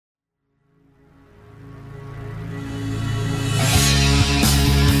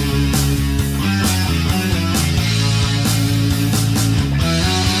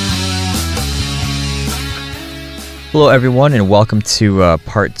Hello, everyone, and welcome to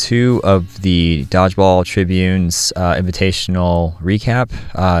part 2 of the Dodgeball Tribune's Invitational recap.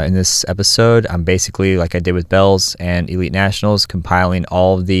 In this episode, I'm basically, like I did with Bells and Elite Nationals, compiling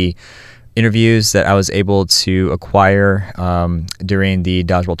all of the interviews that I was able to acquire during the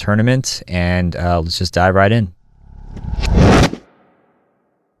Dodgeball tournament, and let's just dive right in.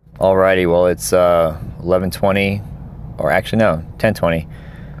 Alrighty, well, it's 11:20, or actually no,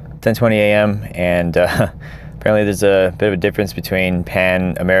 10:20 a.m., and apparently there's a bit of a difference between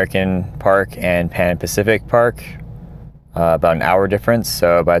Pan American Park and Pan Pacific Park, about an hour difference.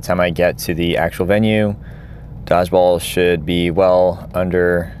 So by the time I get to the actual venue, Dodgeball should be well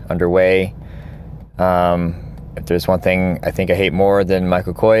underway. If there's one thing I think I hate more than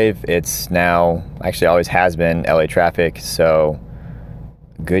Michael Koiv, it's now, actually always has been, LA traffic. So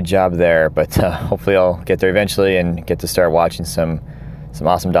good job there, but hopefully I'll get there eventually and get to start watching some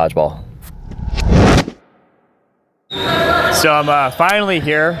awesome Dodgeball. So I'm finally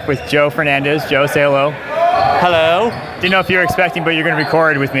here with Joe Fernandez. Joe, say hello. Hello. Didn't know if you were expecting, but you're going to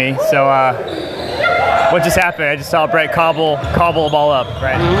record with me. So what just happened? I just saw Brett cobble a ball up,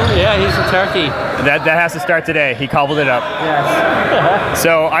 right? Mm-hmm. Yeah, he's a turkey. That has to start today. He cobbled it up. Yes.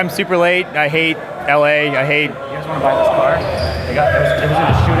 So I'm super late. I hate LA. You guys want to buy this car? It was in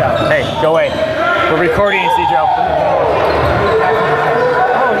a shootout. Hey, go away. We're recording, see Joe.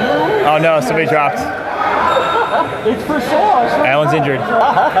 Oh no, somebody dropped. It's for sale. Alan's injured.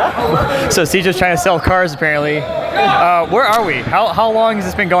 So Ceja's trying to sell cars apparently. Where are we? How long has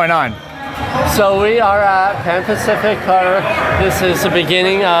this been going on? So we are at Pan Pacific Park. This is the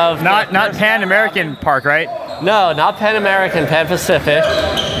beginning of... Not Pan American Park, right? No, not Pan American, Pan Pacific.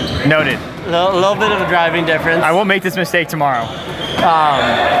 Noted. A little bit of a driving difference. I won't make this mistake tomorrow.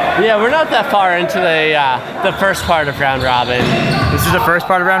 Yeah, we're not that far into the first part of round robin. This is the first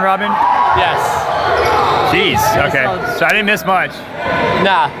part of round robin? Yes. Jeez, okay. So I didn't miss much.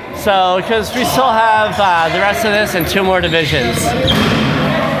 Nah, so because we still have the rest of this and 2 more divisions.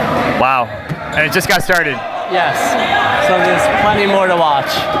 Wow, and it just got started. Yes, so there's plenty more to watch.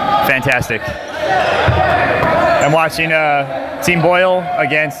 Fantastic. I'm watching Team Boyle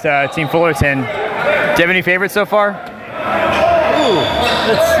against Team Fullerton. Do you have any favorites so far? Ooh,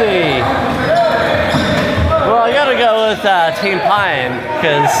 let's see. Well, I gotta go with Team Pine,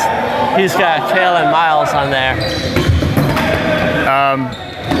 because he's got Kale and Miles on there.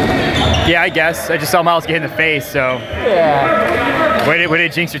 Yeah, I guess. I just saw Miles get hit in the face, so. Yeah. Way to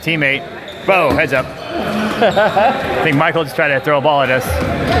jinx your teammate. Whoa, heads up. I think Michael just tried to throw a ball at us.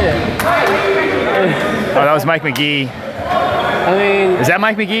 Oh, that was Mike McGee. I mean... Is that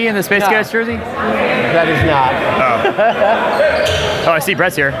Mike McGee in the Space Cadets jersey? That is not. Oh. Oh, I see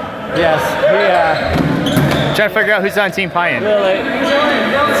Brett's here. Yes, Trying to figure out who's on Team Pine. Really?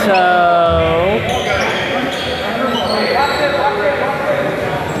 So...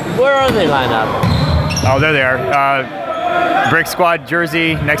 Where are they lined up? Oh, there they are. Brick Squad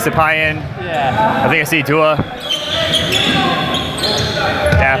jersey next to Pine. Yeah. I think I see Dua.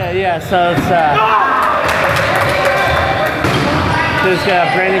 Yeah, so it's... There's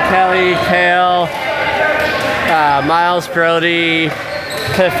got Brandon Kelly, Kale, Miles Brody,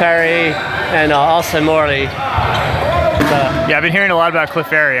 Cliff Ferry, and Austin Morley. Yeah, I've been hearing a lot about Cliff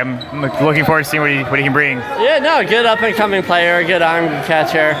Ferry. I'm looking forward to seeing what he can bring. Yeah, no, good up-and-coming player, good arm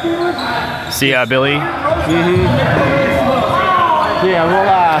catcher. See Billy? Mm-hmm. Yeah,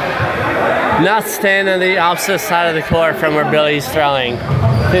 we'll not stand on the opposite side of the court from where Billy's throwing.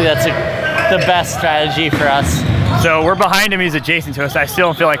 I think that's the best strategy for us. So we're behind him, he's adjacent to us. I still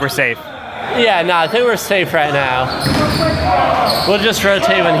don't feel like we're safe. Yeah, no, I think we're safe right now. We'll just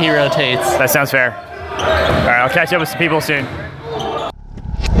rotate when he rotates. That sounds fair. All right, I'll catch up with some people soon.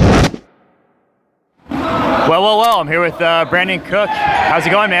 Well, I'm here with Brandon Cook. How's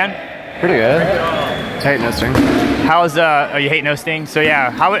it going, man? Pretty good. Hate no-sting. Oh, you hate no-sting? So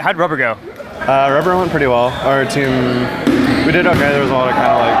yeah, how'd rubber go? Rubber went pretty well. Our team, we did okay. There was a lot of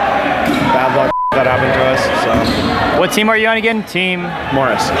kind of like bad luck that happened to us, so. What team are you on again? Team?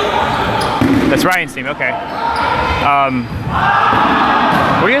 Morris. That's Ryan's team, okay.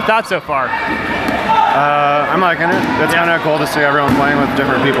 What are your thoughts so far? I'm liking it. It's kind of cool to see everyone playing with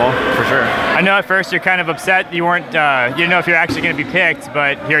different people, for sure. I know at first you're kind of upset you didn't know if you're actually going to be picked,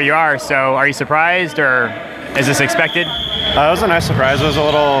 but here you are. So are you surprised, or is this expected? It was a nice surprise. It was a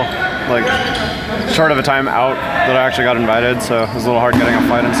little like short of a time out that I actually got invited, so it was a little hard getting a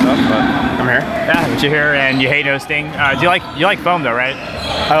flight and stuff, but I'm here. Yeah, but you're here and you hate no-sting. Do you like foam though, right?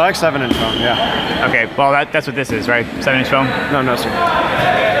 I like 7-inch foam, yeah. Okay, well that's what this is, right? 7-inch foam? No, no-sting.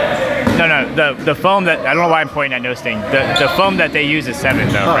 No, the foam that, I don't know why I'm pointing at no-sting. The foam that they use is 7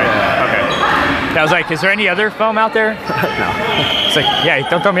 though, right? Yeah. Okay. I was like, is there any other foam out there? No. It's like, yeah,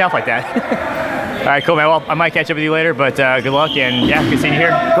 don't throw me off like that. All right, cool, man. Well, I might catch up with you later, but good luck, and yeah, good seeing you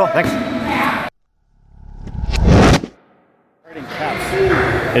here. Cool, thanks.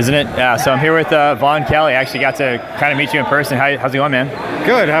 Isn't it? Yeah, so I'm here with Vaughn Kelly. I actually got to kind of meet you in person. How's it going, man?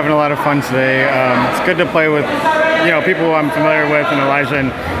 Good, having a lot of fun today. It's good to play with, people who I'm familiar with, and Elijah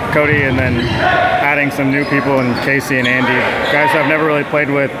and Cody, and then adding some new people, and Casey and Andy, guys who I've never really played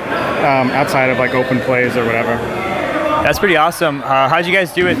with outside of like open plays or whatever. That's pretty awesome. How'd you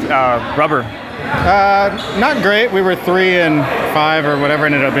guys do with rubber? Not great. We were 3-5 or whatever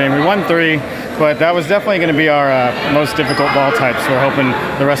it ended up being. We won 3, but that was definitely going to be our most difficult ball type. So we're hoping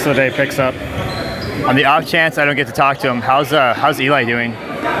the rest of the day picks up. On the off chance I don't get to talk to him, how's Eli doing?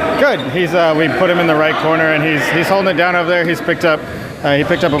 Good. He's we put him in the right corner, and he's holding it down over there. He picked up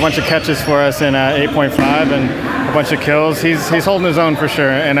a bunch of catches for us in 8.5 and a bunch of kills. He's holding his own for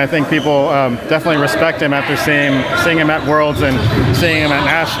sure, and I think people definitely respect him after seeing him at Worlds and seeing him at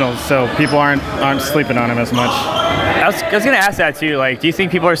Nationals. So people aren't sleeping on him as much. I was going to ask that too. Like, do you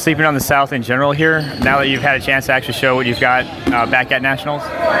think people are sleeping on the South in general here now that you've had a chance to actually show what you've got back at Nationals?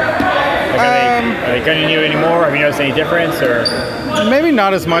 Like, are they gunning you anymore? Have you noticed any difference, or? Maybe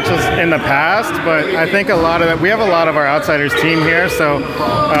not as much as in the past, but I think a lot of that. We have a lot of our outsiders team here, so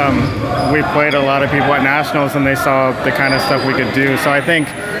we played a lot of people at Nationals, and they saw the kind of stuff we could do. So I think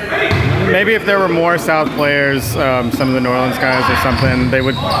maybe if there were more South players, some of the New Orleans guys or something, they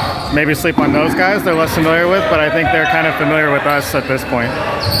would maybe sleep on those guys they're less familiar with, but I think they're kind of familiar with us at this point.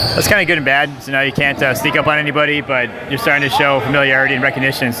 That's kind of good and bad. So now you can't sneak up on anybody, but you're starting to show familiarity and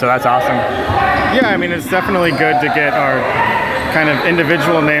recognition, so that's awesome. Yeah, I mean, it's definitely good to get our kind of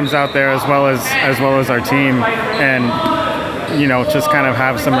individual names out there as well as our team, and just kind of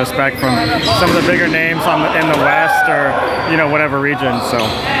have some respect from some of the bigger names in the West or whatever region. So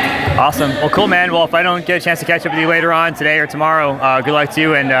awesome. Well, cool, man. Well, if I don't get a chance to catch up with you later on today or tomorrow, good luck to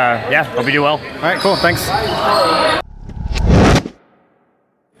you, and hope you do well. All right, cool. Thanks.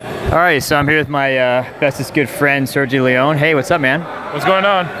 All right, so I'm here with my bestest good friend, Sergio Leone. Hey, what's up, man? What's going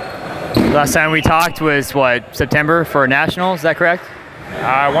on? Last time we talked was, September for Nationals, is that correct?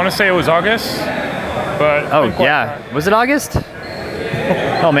 I want to say it was August, but... Oh, yeah. Was it August?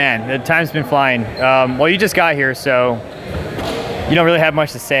 Oh, man, the time's been flying. Well, you just got here, so you don't really have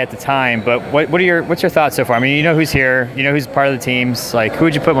much to say at the time, but what's your thoughts so far? I mean, you know who's here, you know who's part of the teams. Like, who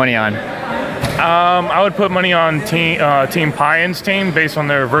would you put money on? I would put money on Team Pyen's team based on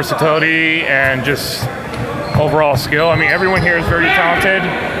their versatility and just overall skill. I mean, everyone here is very talented,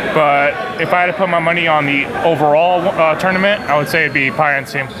 but if I had to put my money on the overall tournament, I would say it'd be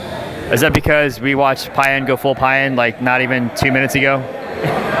Pyen's team. Is that because we watched Pyen go full Pyen like not even 2 minutes ago?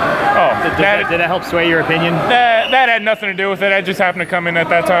 Oh, Did that help sway your opinion? That had nothing to do with it. I just happened to come in at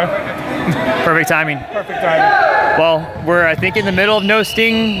that time. Perfect timing. Perfect timing. Well, we're, I think, in the middle of no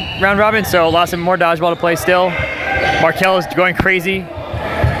sting round robin, so lots of more dodgeball to play still. Markel is going crazy.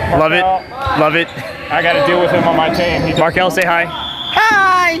 Love it. Love it. I got to deal with him on my team. Markel, say hi.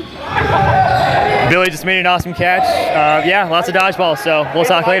 Hi! Billy just made an awesome catch. Yeah, lots of dodgeball, so we'll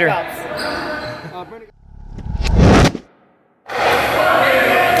talk later.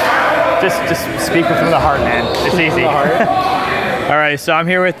 Just speak from the heart, man. It's easy. All right, so I'm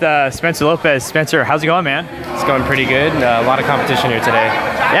here with Spencer Lopez. Spencer, how's it going, man? It's going pretty good. A lot of competition here today.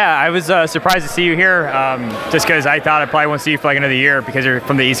 Yeah, I was surprised to see you here, just because I thought I probably won't see you for like another year because you're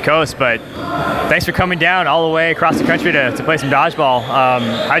from the East Coast, but thanks for coming down all the way across the country to play some dodgeball.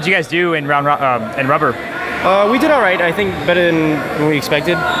 How'd you guys do in in rubber? We did all right. I think better than we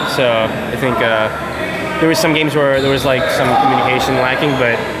expected. So I think there was some games where there was like some communication lacking,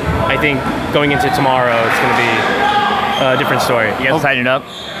 but I think going into tomorrow, it's going to be a different story. You guys tighten it up?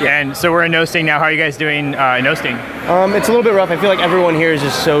 Yeah. And so we're in no-sting now. How are you guys doing in no-sting? It's a little bit rough. I feel like everyone here is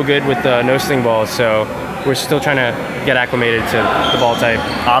just so good with the no-sting balls, so we're still trying to get acclimated to the ball type.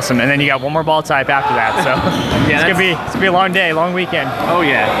 Awesome. And then you got one more ball type after that, so yeah, it's gonna be a long day, long weekend. Oh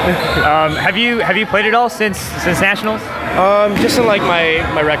yeah. Have you played it all since Nationals? Just in like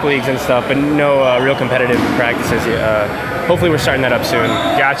my rec leagues and stuff, but no real competitive practices. Hopefully we're starting that up soon.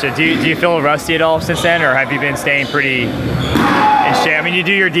 Gotcha. Do you feel rusty at all since then, or have you been staying pretty in shape? I mean, you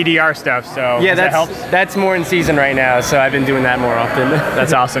do your DDR stuff, so yeah, that helps. That's more in season right now, so I've been doing that more often.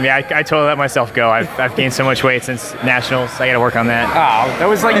 That's awesome. Yeah, I totally let myself go. I've gained so much weight since Nationals. I got to work on that. Oh, that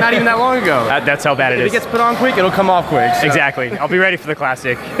was like not even that long ago. That's how bad it is. If it gets put on quick, it'll come off quick. So. Exactly. I'll be ready for the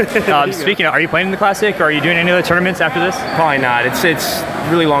Classic. Speaking of, are you playing in the Classic, or are you doing any other tournaments after this? Probably not. It's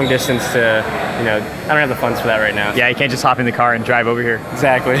really long distance to, I don't have the funds for that right now. Yeah, you can't just hop in the car and drive over here.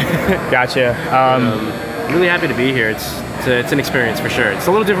 Exactly. Gotcha. I'm really happy to be here. It's an experience for sure. It's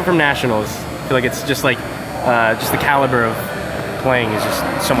a little different from Nationals. feel like it's just like just the caliber of playing is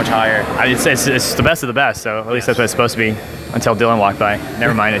just so much higher. It's the best of the best, so at least that's what it's supposed to be until Dylan walked by.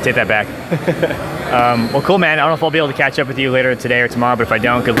 Never mind, I take that back. Well, cool, man. I don't know if I'll be able to catch up with you later today or tomorrow, but if I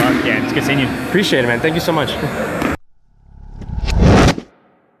don't, good luck, and it's good seeing you. Appreciate it, man. Thank you so much.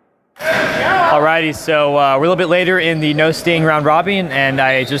 Alrighty, so we're a little bit later in the no sting round robin, and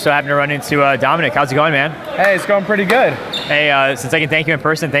I just so happened to run into Dominic. How's it going, man? Hey, it's going pretty good. Hey, since I can thank you in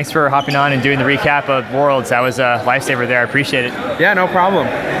person, thanks for hopping on and doing the recap of Worlds. That was a lifesaver there. I appreciate it. Yeah, no problem.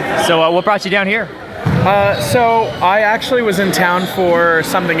 So what brought you down here? So I actually was in town for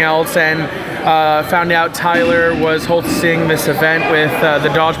something else and found out Tyler was hosting this event with the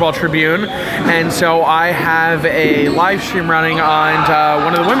Dodgeball Tribune, and so I have a live stream running on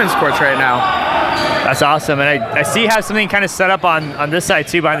one of the women's courts right now. That's awesome, and I see you have something kind of set up on this side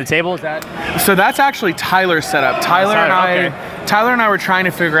too, behind the table. Is that? So that's actually Tyler's setup. Tyler and I were trying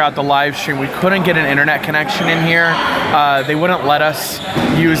to figure out the live stream. We couldn't get an internet connection in here. They wouldn't let us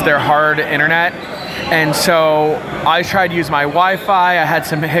use their hard internet. And so I tried to use my Wi-Fi. I had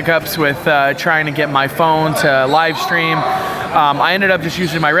some hiccups with trying to get my phone to live stream. I ended up just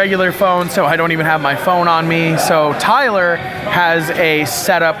using my regular phone, so I don't even have my phone on me. So Tyler has a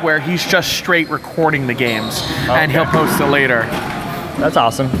setup where he's just straight recording the games, and he'll post it later. That's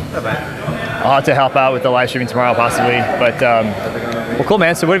awesome. I'll have to help out with the live streaming tomorrow, possibly. But well, cool,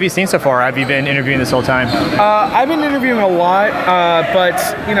 man. So what have you seen so far? Have you been interviewing this whole time? I've been interviewing a lot, but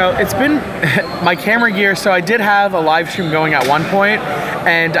you know, it's been my camera gear. So I did have a live stream going at one point,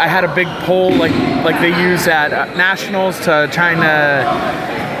 and I had a big pole like they use at nationals to trying to,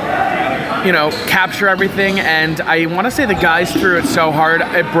 you know, capture everything. And I want to say the guys threw it so hard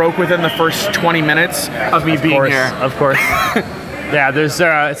it broke within the first 20 minutes of me being here. Of course. Yeah, there's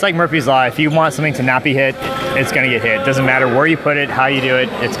it's like Murphy's Law. If you want something to not be hit, it's gonna get hit. Doesn't matter where you put it, how you do it.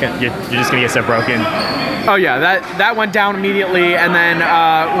 You're just gonna get so broken. Oh yeah, that went down immediately, and then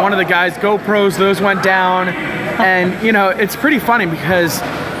one of the guys' GoPros, those went down, and you know, it's pretty funny because,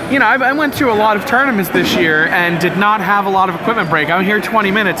 you know, I went to a lot of tournaments this year and did not have a lot of equipment break. I'm here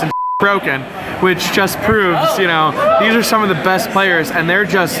 20 minutes and broken, which just proves, you know, these are some of the best players, and they're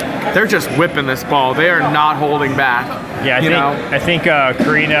just whipping this ball. They are not holding back. Yeah, I think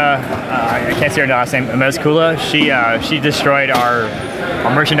Karina, I can't say her last name, Mezcula, she destroyed our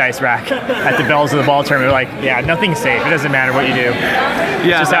merchandise rack at the Bells of the Ball tournament. Like, yeah, nothing's safe. It doesn't matter what you do.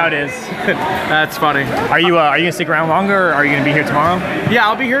 Yeah, it's just how it is. That's funny. Are you gonna stick around longer, or are you gonna be here tomorrow? Yeah,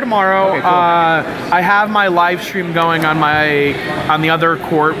 I'll be here tomorrow. Okay, cool. I have my live stream going on the other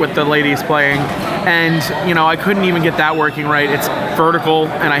court with the ladies playing, and you know, I couldn't even get that working right. It's vertical,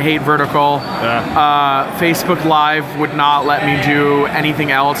 and I hate vertical. Yeah. Facebook Live would not let me do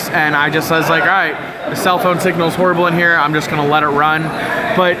anything else, and I was like, all right, the cell phone signal is horrible in here. I'm just gonna let it run.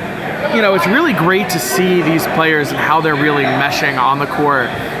 But you know, it's really great to see these players and how they're really meshing on the court.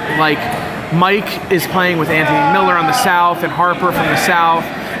 Like, Mike is playing with Anthony Miller on the south and Harper from the south,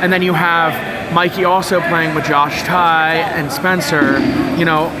 and then you have Mikey also playing with Josh Ty and Spencer, you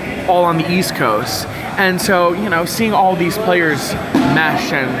know, all on the East Coast. And so, you know, seeing all these players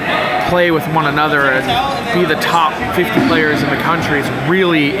mesh and play with one another and be the top 50 players in the country is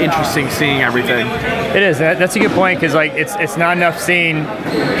really interesting seeing everything. It is. That's a good point, because like it's not enough seeing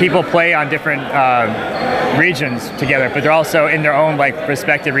people play on different regions together, but they're also in their own like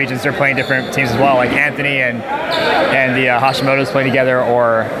respective regions. They're playing different teams as well. Like Anthony and the Hashimoto's playing together,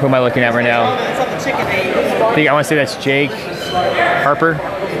 or who am I looking at right now? I want to say that's Jake Harper.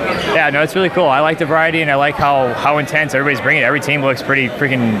 Yeah, no, it's really cool. I like the variety, and I like how intense everybody's bringing it. Every team looks pretty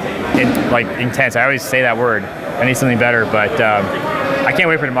freaking intense. I always say that word. I need something better, but I can't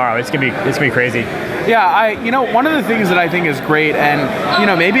wait for tomorrow. It's gonna be crazy. Yeah, you know, one of the things that I think is great, and you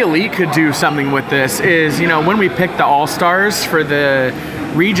know, maybe Elite could do something with this, is, you know, when we pick the All-Stars for the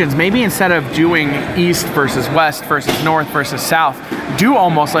regions, maybe instead of doing East versus West versus North versus South, do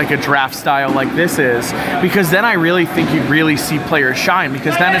almost like a draft style like this is, because then I really think you'd really see players shine,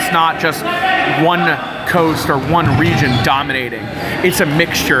 because then it's not just one coast or one region dominating. It's a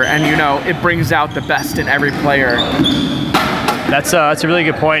mixture, and you know, it brings out the best in every player. That's a really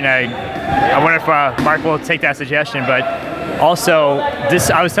good point. I wonder if Mark will take that suggestion, but also this,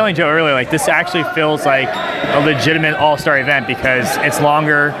 I was telling Joe earlier, like this actually feels like a legitimate all-star event, because it's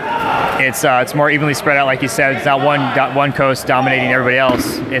longer, it's more evenly spread out, like you said. It's not one coast dominating everybody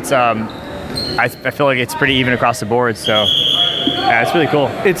else. It's I feel like it's pretty even across the board. So yeah, it's really cool.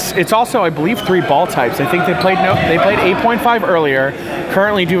 It's also, I believe, 3 ball types. I think they played 8.5 earlier,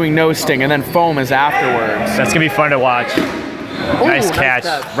 currently doing no sting, and then foam is afterwards. That's gonna be fun to watch. Ooh, nice catch.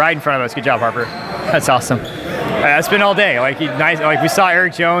 Right in front of us. Good job, Harper. That's awesome. It's been all day. Like we saw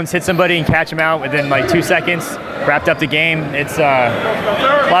Eric Jones hit somebody and catch him out within like 2 seconds. Wrapped up the game. It's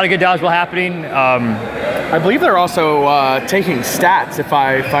a lot of good dodgeball happening. I believe they're also taking stats, if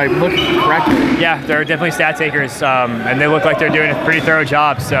I'm looking correctly. Yeah, they're definitely stat takers, and they look like they're doing a pretty thorough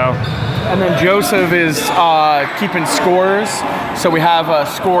job. So. And then Joseph is keeping scores. So we have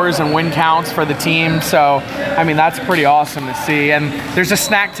scores and win counts for the team. So, I mean, that's pretty awesome to see. And there's a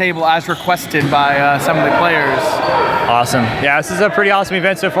snack table as requested by some of the players. Awesome. Yeah, this is a pretty awesome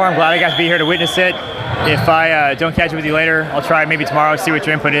event so far. I'm glad I got to be here to witness it. If I don't catch up with you later, I'll try maybe tomorrow, see what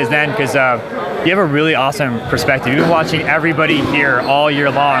your input is then, because you have a really awesome perspective. You've been watching everybody here all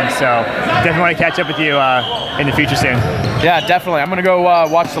year long, so definitely want to catch up with you in the future soon. Yeah, definitely. I'm going to go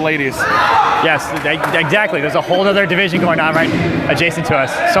watch the ladies. Yes, exactly. There's a whole other division going on right adjacent to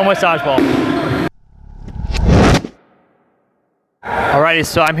us. So much dodgeball. Alrighty,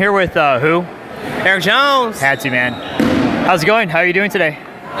 so I'm here with who? Eric Jones. Had to, man. How's it going? How are you doing today?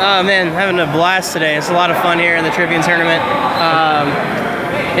 Oh man, having a blast today. It's a lot of fun here in the Tribune tournament.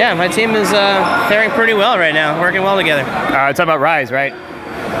 Yeah, my team is faring pretty well right now, working well together. Talking about Rise, right?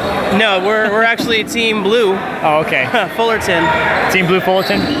 No, we're actually Team Blue. Oh, okay. Fullerton. Team Blue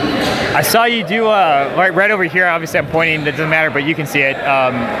Fullerton. I saw you do right over here. Obviously, I'm pointing. That doesn't matter, but you can see it.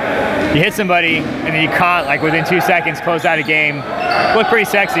 You hit somebody and then you caught like within 2 seconds, closed out a game. Looked pretty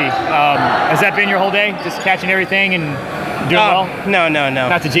sexy. Has that been your whole day? Just catching everything and doing well? No.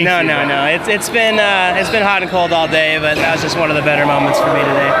 Not to jinx you. No. It's been hot and cold all day, but that was just one of the better moments for me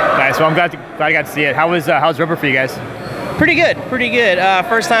today. Nice. Well, I'm glad I got to see it. How's rubber for you guys? Pretty good.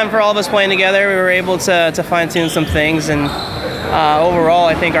 First time for all of us playing together. We were able to fine-tune some things, and overall,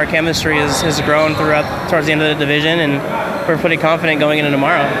 I think our chemistry has grown towards the end of the division, and we're pretty confident going into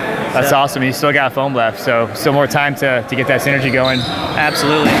tomorrow. That's awesome. You still got foam left, so still more time to get that synergy going.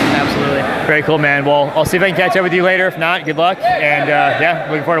 Absolutely. Very cool, man. Well, I'll see if I can catch up with you later. If not, good luck, and yeah,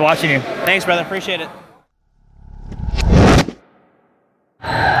 looking forward to watching you. Thanks, brother. Appreciate it.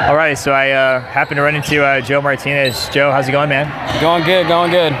 All right, so I happened to run into Joe Martinez. Joe, how's it going, man? Going good.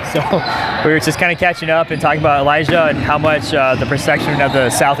 So we were just kind of catching up and talking about Elijah and how much the perception of the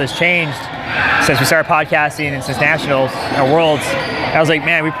South has changed since we started podcasting and since Nationals and Worlds. And I was like,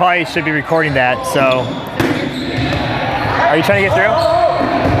 man, we probably should be recording that. So are you trying to get through?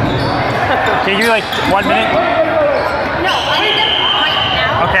 Can you give me like 1 minute? No, I need it right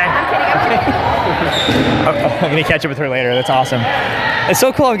now. Okay. I'm going to catch up with her later. That's awesome. It's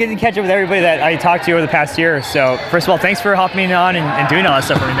so cool. I'm getting to catch up with everybody that I talked to over the past year. So first of all, thanks for hopping on and doing all that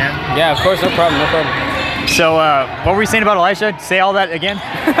stuff for me, man. Yeah, of course, no problem. So what were you saying about Elijah? Say all that again?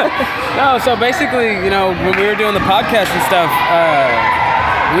 No, so basically, when we were doing the podcast and stuff,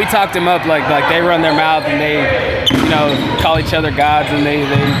 we talked them up like they run their mouth and they, call each other gods and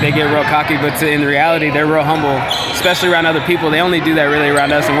they get real cocky. But in reality, they're real humble, especially around other people. They only do that really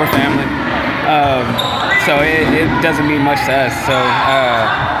around us, and we're family. So it doesn't mean much to us. So,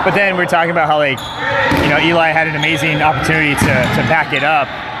 but then we're talking about how Eli had an amazing opportunity to back it up,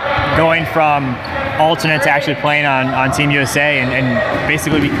 going from alternate to actually playing on Team USA and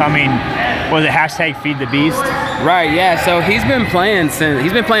basically becoming #Feed the Beast. Right. Yeah. So he's been playing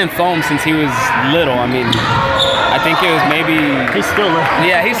foam since he was little. I mean, I think it was maybe he's still little.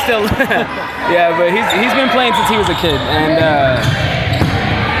 Yeah, he's still yeah, but he's been playing since he was a kid, and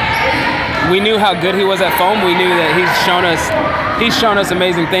we knew how good he was at foam. We knew that he's shown us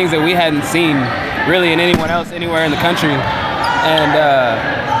amazing things that we hadn't seen really in anyone else anywhere in the country. And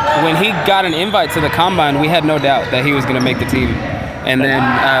when he got an invite to the combine, we had no doubt that he was going to make the team. And then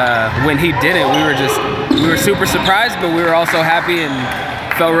when he didn't, we were super surprised, but we were also happy and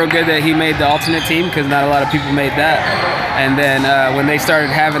felt real good that he made the alternate team, because not a lot of people made that. And then when they started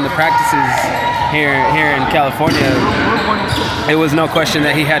having the practices here in California, it was no question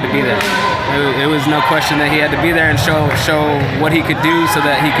that he had to be there. It was no question that he had to be there and show what he could do so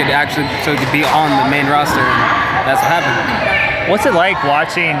he could be on the main roster. And that's what happened. What's it like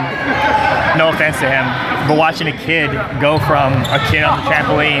watching, no offense to him, but watching a kid go from a kid on the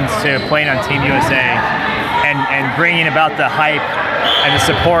trampolines to playing on Team USA and bringing about the hype and the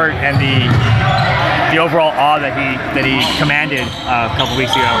support and the overall awe that he commanded a couple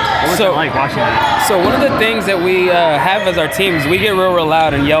weeks ago? What was it like watching that? So one of the things that we have as our teams, we get real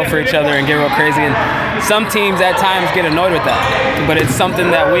loud and yell for each other and get real crazy, and some teams at times get annoyed with that, but it's something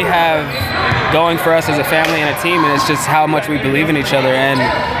that we have going for us as a family and a team, and it's just how much we believe in each other. And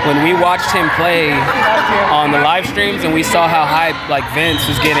when we watched him play on the live streams and we saw how hype like Vince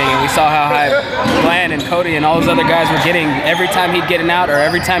was getting, and we saw how hype Glenn and Cody and all those other guys were getting every time he'd get an out or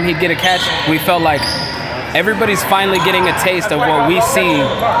every time he'd get a catch, we felt like everybody's finally getting a taste of what we see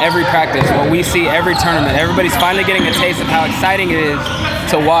every practice, what we see every tournament. Everybody's finally getting a taste of how exciting it is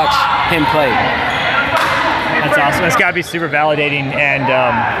to watch him play. That's awesome. It's got to be super validating. And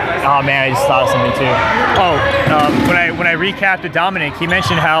oh man, I just thought of something too. When I recapped with Dominic, he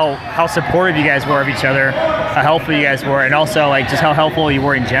mentioned how supportive you guys were of each other, how helpful you guys were, and also like just how helpful you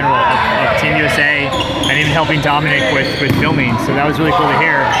were in general of Team USA, and even helping Dominic with filming. So that was really cool to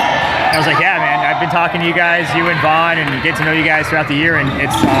hear. And I was like, yeah, man, I've been talking to you guys, you and Vaughn, and get to know you guys throughout the year, and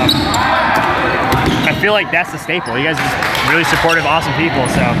it's. I feel like that's the staple. You guys are just really supportive, awesome people.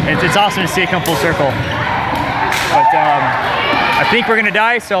 So it's awesome to see it come full circle. But I think we're gonna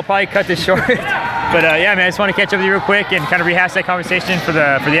die, so I'll probably cut this short. But yeah, man, I just want to catch up with you real quick and kind of rehash that conversation for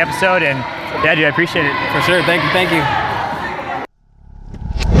the episode. And yeah, dude, I appreciate it. For sure. Thank you.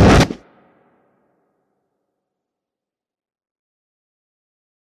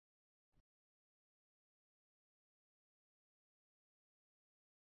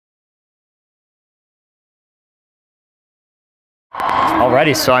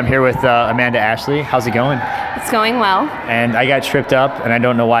 Alrighty, so I'm here with Amanda Ashley. How's it going? It's going well. And I got tripped up, and I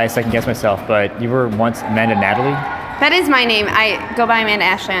don't know why I second-guessed myself, but you were once Amanda Natalie? That is my name. I go by Amanda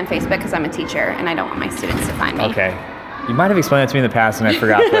Ashley on Facebook because I'm a teacher, and I don't want my students to find me. Okay. You might have explained that to me in the past, and I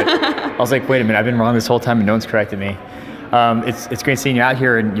forgot, but I was like, wait a minute, I've been wrong this whole time, and no one's corrected me. It's great seeing you out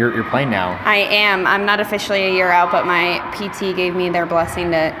here, and you're playing now. I am. I'm not officially a year out, but my PT gave me their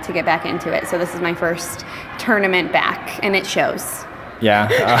blessing to get back into it. So this is my first tournament back, and it shows. Yeah,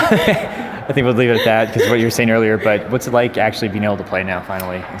 I think we'll leave it at that because what you were saying earlier, but what's it like actually being able to play now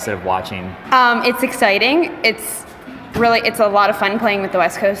finally instead of watching? It's exciting. It's a lot of fun playing with the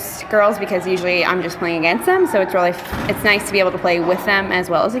West Coast girls because usually I'm just playing against them, so it's nice to be able to play with them as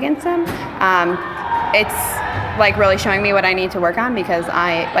well as against them. It's like really showing me what I need to work on because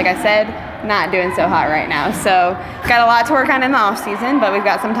like I said, not doing so hot right now. So got a lot to work on in the off season, but we've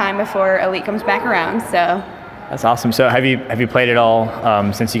got some time before Elite comes back around, so. That's awesome. So have you played it all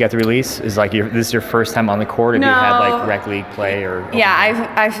since you got the release? Is like this is your first time on the court? Have you had like rec league play or? Yeah,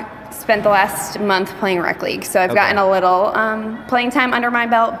 I've spent the last month playing rec league, so I've gotten a little playing time under my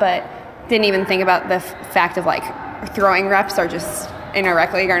belt, but didn't even think about the fact of like throwing reps are just in a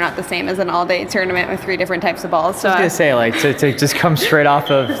rec league are not the same as an all-day tournament with 3 different types of balls. So I was gonna say like to just come straight off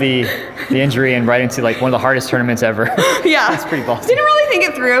of the injury and right into like one of the hardest tournaments ever. Yeah, that's pretty ballsy. Didn't really think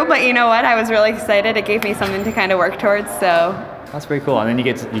it through, but you know what? I was really excited. It gave me something to kind of work towards. So that's pretty cool. And then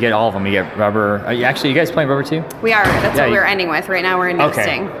you get all of them. You get rubber. You guys playing rubber too? We are. That's what we're ending with right now. We're in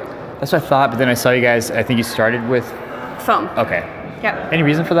nesting. That's what I thought. But then I saw you guys. I think you started with foam. Okay. Yep. Any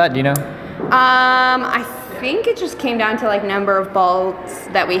reason for that? Do you know? I think it just came down to like number of balls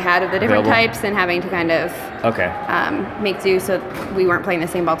that we had of the different types and having to kind of make do so we weren't playing the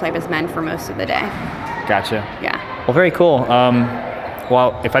same ball type as men for most of the day. Gotcha. Yeah. Well, very cool.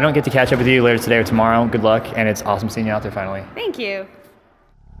 Well, if I don't get to catch up with you later today or tomorrow, good luck, and it's awesome seeing you out there finally. Thank you.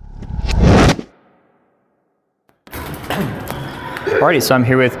 Alrighty, so I'm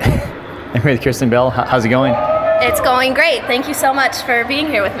here with Kristen Bell. How's it going? It's going great. Thank you so much for being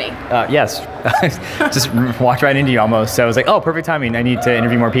here with me. Yes, just walked right into you almost. So I was like, oh, perfect timing. I need to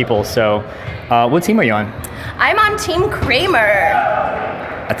interview more people. So what team are you on? I'm on Team Kramer.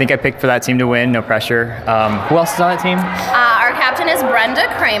 I think I picked for that team to win, no pressure. Who else is on that team? Our captain is Brenda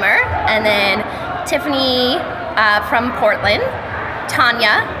Kramer, and then Tiffany from Portland,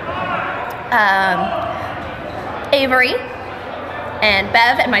 Tanya, Avery, and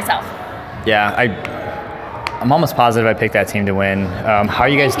Bev, and myself. Yeah, I'm almost positive I picked that team to win. How are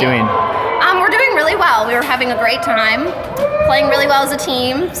you guys doing? We're doing really well. We were having a great time, playing really well as a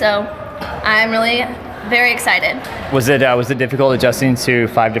team, so I'm really very excited. Was it difficult adjusting to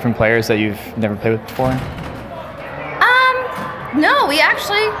 5 different players that you've never played with before? No, we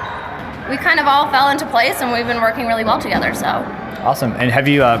kind of all fell into place, and we've been working really well together, so. Awesome. And have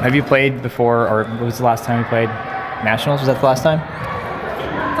you played before, or what was the last time you played nationals? Was that the last time?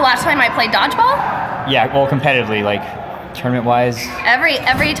 The last time I played dodgeball? Yeah, well, competitively, like tournament-wise.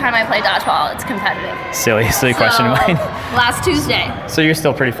 Every time I play dodgeball, it's competitive. Silly question of mine. Last Tuesday. So you're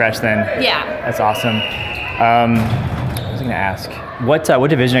still pretty fresh then. Yeah. That's awesome. I was going to ask, what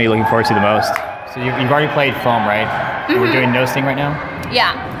division are you looking forward to the most? So you've already played foam, right? Mm-hmm. We're doing no sting right now?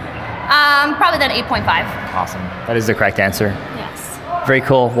 Yeah. Probably then 8.5. Awesome. That is the correct answer. Yes. Very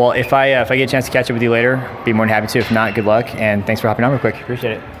cool. Well, if I get a chance to catch up with you later, be more than happy to. If not, good luck, and thanks for hopping on real quick.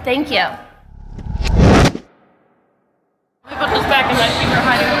 Appreciate it. Thank you. Let me put this back in my secret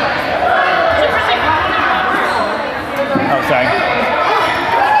hiding place. Oh, sorry.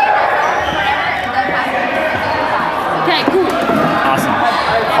 Okay, cool. Awesome.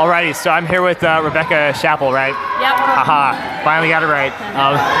 All right. Alrighty, so I'm here with Rebecca Chappell, right? Yep. Haha, finally got it right.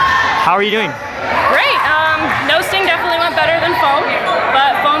 How are you doing? Great. No sting definitely went better than foam,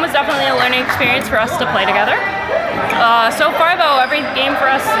 but foam was definitely a learning experience for us to play together. So far, though, every game for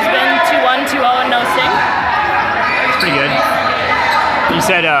us has been 2-1, 2-0, and no sting. It's pretty good. You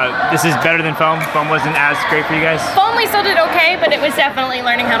said this is better than foam. Foam wasn't as great for you guys? Foam we still did okay, but it was definitely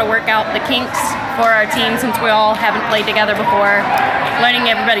learning how to work out the kinks for our team since we all haven't played together before. Learning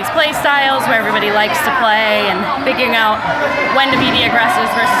everybody's play styles, where everybody likes to play, and figuring out when to be the aggressors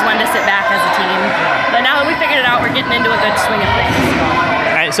versus when to sit back as a team. But now that we figured it out, we're getting into a good swing of things.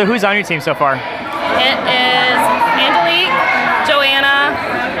 All right, so who's on your team so far? It is Angelique, Joanna,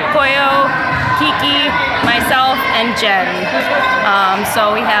 Koyo, Kiki, myself, and Jen.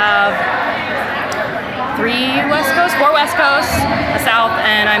 So we have 4 West Coast, a South,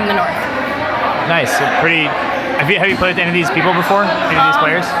 and I'm the North. Nice. Pretty. Have you played with any of these people before? Any of these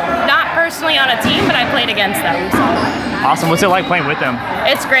players? Not personally on a team, but I played against them. So. Awesome. What's it like playing with them?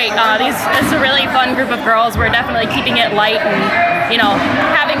 It's great. It's a really fun group of girls. We're definitely keeping it light and,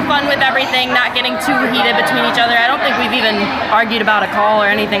 having fun with everything, not getting too heated between each other. I don't think we've even argued about a call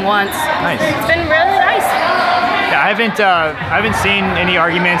or anything once. Nice. It's been really nice. Yeah, I haven't seen any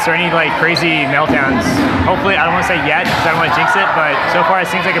arguments or any crazy meltdowns. Hopefully, I don't want to say yet because I don't want to jinx it, but so far it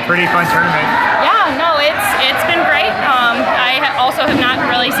seems like a pretty fun tournament. Yeah, no, it's been great. I also have not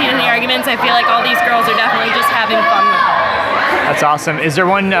really seen any arguments. I feel like all these girls are definitely just having fun with it. That's awesome. Is there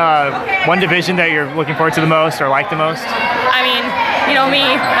one division that you're looking forward to the most or like the most? I mean, you know me,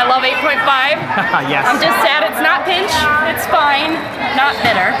 I love 8.5. Yes. I'm just sad it's not pinch. It's fine, not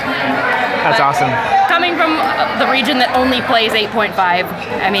bitter. That's awesome. Coming from the region that only plays 8.5,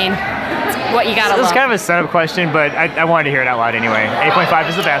 I mean, it's what you gotta love. It's kind of a setup question, but I wanted to hear it out loud anyway. 8.5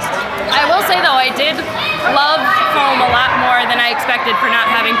 is the best. I will say though, I did love foam a lot more than I expected for not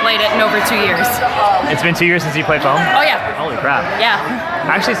having played it in over 2 years. It's been 2 years since you played foam? Oh yeah. Holy crap. Yeah.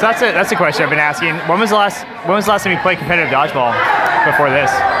 Actually, so that's a question I've been asking. When was the last time you played competitive dodgeball before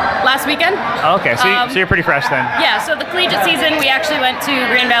this? Last weekend. Oh, okay, so you're pretty fresh then. Yeah, so the collegiate season, we actually went to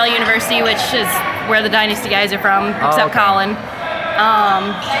Grand Valley University, which is where the Dynasty guys are from, except Colin.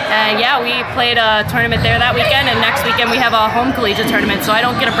 And yeah, we played a tournament there that weekend, and next weekend we have a home collegiate tournament, so I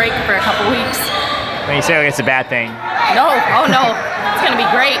don't get a break for a couple weeks. When you say it's a bad thing. No, oh no, it's gonna be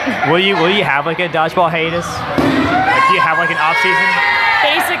great. Will you have a dodgeball hiatus? Do you have an off season?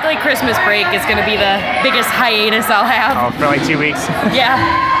 Basically, Christmas break is gonna be the biggest hiatus I'll have. Oh, for 2 weeks? Yeah.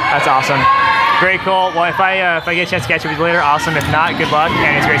 That's awesome. Very cool. Well, if I get a chance to catch up with you later, awesome. If not, good luck,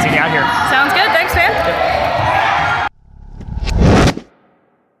 and it's great seeing you out here. Sounds good. Thanks, man.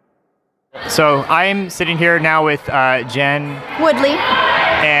 So I'm sitting here now with Jen Woodley.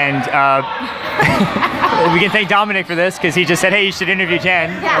 And we can thank Dominic for this because he just said, hey, you should interview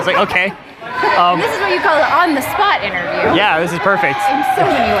Jen. Yeah. I was like, okay. This is what you call an on-the-spot interview. Yeah, this is perfect. In so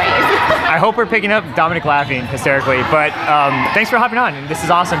many ways. I hope we're picking up Dominic laughing hysterically, but thanks for hopping on. And this is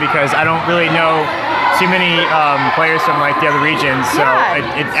awesome because I don't really know too many players from the other regions, so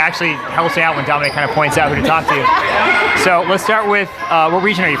it actually helps me out when Dominic kind of points out who to talk to. So let's start with, what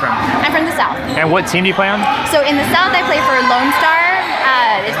region are you from? I'm from the South. And what team do you play on? So in the South, I play for Lone Star.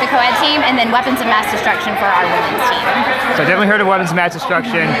 It's the co-ed team, and then Weapons of Mass Destruction for our women's team. So I definitely heard of Weapons of Mass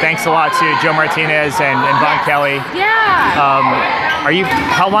Destruction. Thanks a lot to Joe Martinez and Von Kelly. Yeah.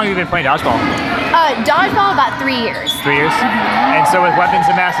 How long have you been playing dodgeball? Dodgeball about 3 years. 3 years? Mm-hmm. And so with Weapons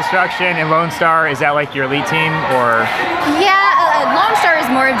of Mass Destruction and Lone Star, is that your elite team or? Yeah, Lone Star is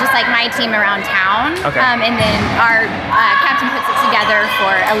more of just my team around town. Okay. And then our captain puts it together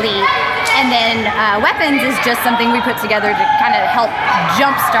for elite. And then Weapons is just something we put together to kind of help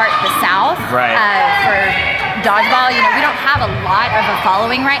jumpstart the South. Right. For dodgeball. We don't have a lot of a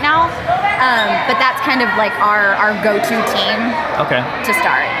following right now, but that's kind of our go-to team. Okay. To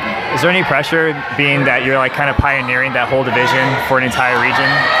start. Is there any pressure being that you're kind of pioneering that whole division for an entire region?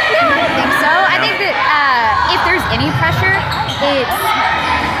 No, I don't think so. I think that if there's any pressure, it's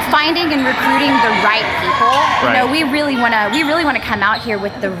finding and recruiting the right people. Right. We really want to come out here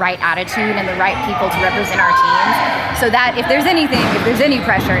with the right attitude and the right people to represent our teams. So that if there's any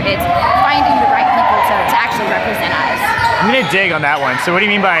pressure, it's finding the right people to actually represent us. I'm gonna dig on that one. So what do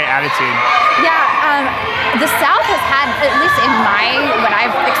you mean by attitude? Yeah, the South has had, at least in what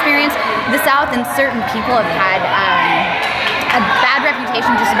I've experienced, the South and certain people have had a bad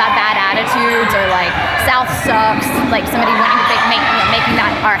reputation just about bad attitudes or South sucks, somebody wanting to making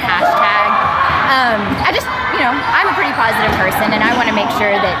that our hashtag. I'm a pretty positive person, and I want to make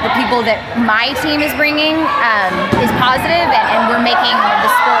sure that the people that my team is bringing is positive, and we're making the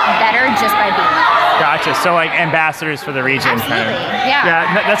sport better just by being. Gotcha. Gotcha. So like ambassadors for the region. Absolutely. Kind of. Yeah.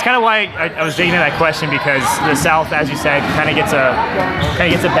 Yeah. That's kind of why I was digging into that question, because the South, as you said, kind of gets a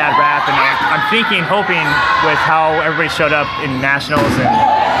bad rap, and I'm thinking, hoping with how everybody showed up in nationals and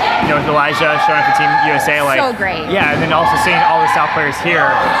with Elijah showing up for Team USA, like so great. Yeah, and then also seeing all the South players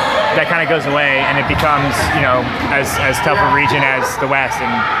here, that kind of goes away, and it becomes as tough a region as the West and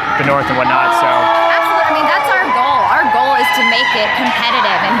the North and whatnot. So. Absolutely. I mean, that's our goal. Our goal is to make it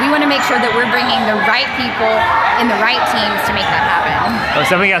competitive, and we want to make sure that we're bringing the right people in the right teams to make that happen. Well,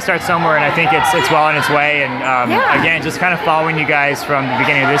 so we got to start somewhere, and I think it's well on its way. And again, just kind of following you guys from the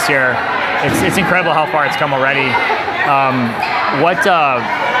beginning of this year, it's incredible how far it's come already. What's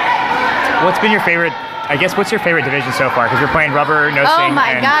been your favorite? I guess what's your favorite division so far? Because we're playing rubber, no sting. Oh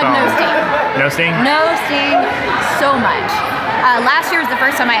my God, foam. no sting. No sting? No sting, so much. Last year was the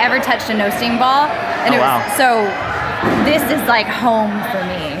first time I ever touched a no sting ball, and so this is like home for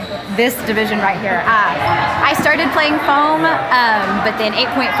me. This division right here. I started playing foam, but then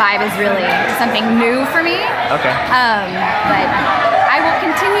 8.5 is really something new for me. Okay. But I will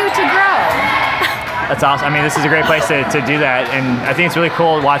continue to grow. That's awesome. I mean, this is a great place to do that, and I think it's really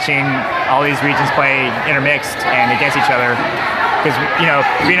cool watching all these regions play intermixed and against each other. Because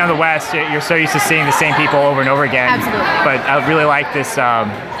being on the West, you're so used to seeing the same people over and over again. Absolutely. But I really like this.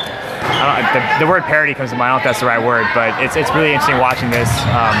 The word parody comes to mind. I don't know if that's the right word, but it's really interesting watching this.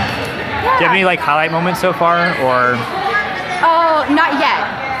 Do you have any like highlight moments so far, or? Oh, not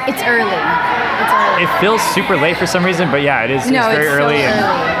yet. It's early. It feels super late for some reason, but yeah, it is. No, it's very early. So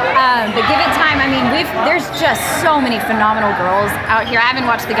early. But give it time. I mean, there's just so many phenomenal girls out here. I haven't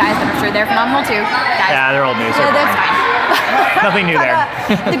watched the guys, but I'm sure they're phenomenal too. Guys. Yeah, they're old news. Yeah, that's fine. Nothing new there.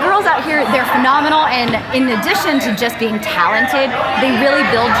 The girls out here, they're phenomenal, and in addition to just being talented, they really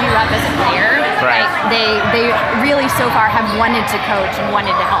build you up as a player. Right. Like, they really so far have wanted to coach and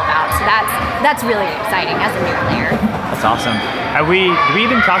wanted to help out. So that's really exciting as a new player. That's awesome. Did we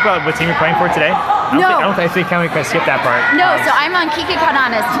even talk about what team you're playing for today? I don't think we kind of skipped that part. No, so I'm on Kiki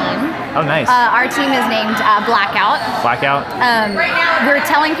Kanana's team. Oh, nice. Our team is named Blackout. Blackout? We're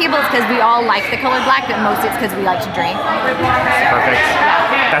telling people it's because we all like the color black, but mostly it's because we like to drink. Perfect.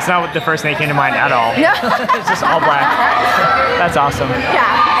 Yeah. That's not the first thing that came to mind at all. Yeah. It's just all black. That's awesome.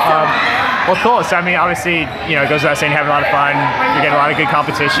 Yeah. Well, cool. So, I mean, obviously, it goes without saying, you're having a lot of fun. You're getting a lot of good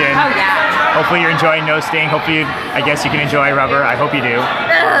competition. Oh, yeah. Hopefully you're enjoying no sting. Hopefully, I guess you can enjoy rubber. I hope you do.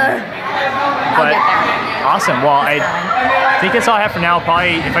 I'll get there. Awesome. Well, I think that's all I have for now.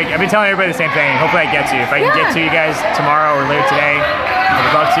 Probably, I've been telling everybody the same thing. Hopefully I get to you. If I can get to you guys tomorrow or later today, I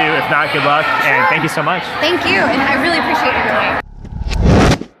would love to. If not, good luck. And thank you so much. Thank you. And I really appreciate your time.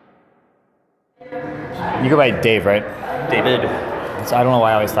 You go by Dave, right? David. I don't know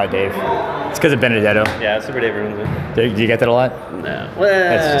why I always thought Dave. It's because of Benedetto. Yeah, Super Dave ruins it. Do you get that a lot? No.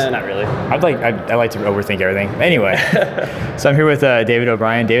 Well, not really. I like to overthink everything. Anyway, so I'm here with David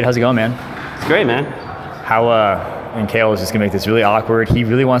O'Brien. David, how's it going, man? It's great, man. How, and Kale was just going to make this really awkward. He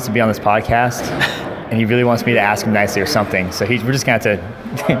really wants to be on this podcast, and he really wants me to ask him nicely or something. So we're just going to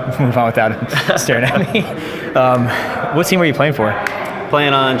have to move on without him staring at me. What team are you playing for?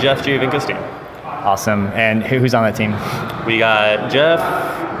 Playing on Jeff Giovinco's team. Awesome. And who's on that team? We got Jeff,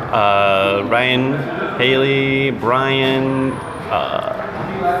 Ryan, Haley, Brian,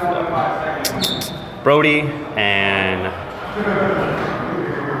 Brody, and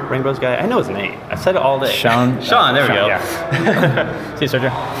Rainbow's guy. I know his name. I said it all day. Sean, there we go. Yeah. See you,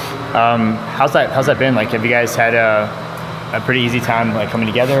 Sergio. How's that been? Like, have you guys had a pretty easy time like coming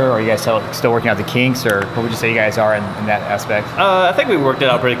together, or are you guys still working out the kinks, or what would you say you guys are in that aspect? I think we worked it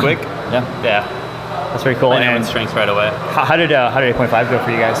out pretty quick. Yeah. That's very cool. And strengths right away. How did 8.5 go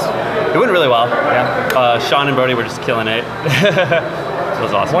for you guys? It went really well. Yeah. Sean and Brody were just killing it. It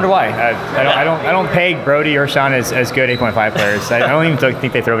was awesome. I wonder why. I don't peg Brody or Sean as good 8.5 players. I don't even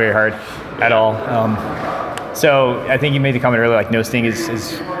think they throw very hard at all. So I think you made the comment earlier, like no sting is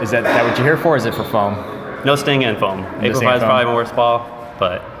that what you're here for? Or is it for foam? No sting and foam. 8.5 is probably my worst ball,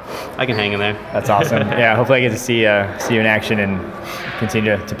 but I can hang in there. That's awesome. Yeah, hopefully I get to see you in action and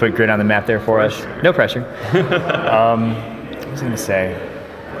continue to put grit on the map there for us. Sure. No pressure. What was I going to say?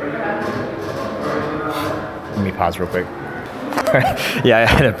 Let me pause real quick. Yeah,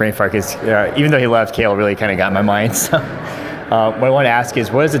 I had a brain fart because even though he left, Kale really kind of got in my mind. So, what I want to ask is,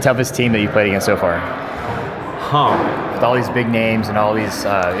 what is the toughest team that you played against so far? With all these big names and all these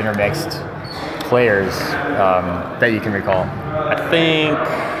intermixed players that you can recall. I think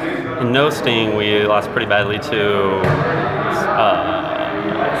in no sting we lost pretty badly to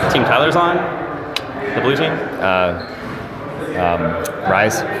Team Tyler's on, the blue team.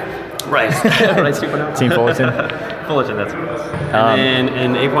 Rise. Rise 2.0. Team Fullerton. Fullerton, that's right. And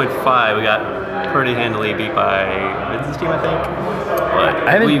then in 8.5 we got pretty handily beat by Vince's team, I think.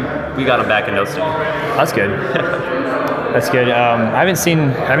 But we got him back in no sting. That's good. That's good. I haven't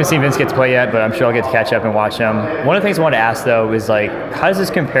seen Vince get to play yet, but I'm sure I'll get to catch up and watch him. One of the things I wanted to ask though is like, how does this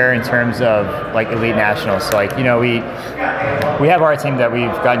compare in terms of like elite nationals? So like, you know, we have our team that we've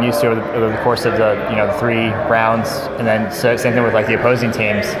gotten used to over the course of the the 3 rounds, and then so same thing with like the opposing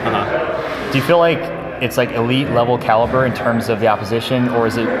teams. Do you feel like it's like elite level caliber in terms of the opposition, or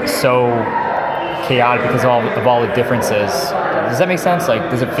is it so chaotic because of all the differences? Does that make sense?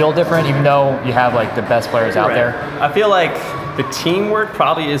 Like, does it feel different even though you have like the best players out there? I feel like the teamwork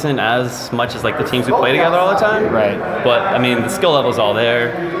probably isn't as much as like the teams who play together all the time. Right. But I mean, the skill level's all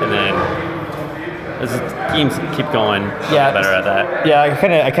there, and then as teams keep going, better at that. Yeah,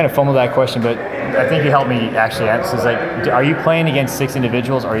 I kind of fumbled that question, but I think you helped me actually answer. Is like, are you playing against 6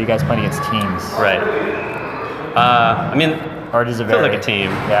 individuals, or are you guys playing against teams? Right. I mean, or does it feel vary? like a team?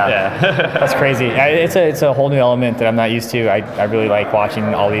 Yeah. That's crazy. It's a whole new element that I'm not used to. I really like watching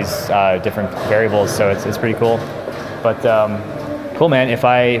all these different variables, so it's pretty cool. But cool, man. If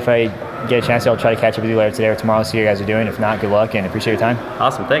I get a chance, I'll try to catch up with you later today or tomorrow, see how you guys are doing. If not, good luck and appreciate your time.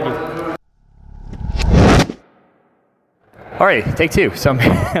 Awesome. Thank you. All right, take 2. So I'm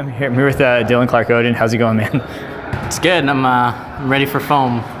here with Dylan Clark-Oden. How's it going, man? It's good. I'm ready for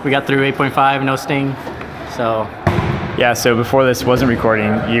foam. We got through 8.5, no sting. So. Yeah. So before this wasn't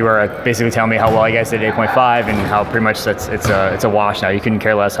recording, you were basically telling me how well you guys did 8.5 and how pretty much it's a wash now. You couldn't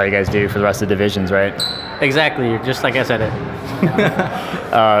care less how you guys do for the rest of the divisions, right? Exactly. Just like I said it.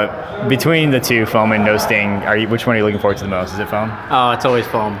 Between the 2, foam and no sting, which one are you looking forward to the most? Is it foam? Oh, it's always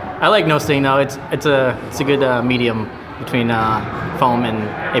foam. I like no sting though. It's a good medium between foam and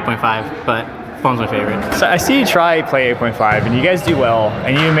 8.5, but foam's my favorite. So I see you play 8.5, and you guys do well,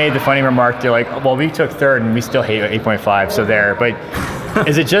 and you made the funny remark, you're like, well, we took 3rd and we still hate 8.5, so there. But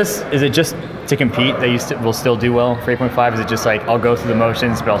is it just to compete that you will still do well for 8.5? Is it just like, I'll go through the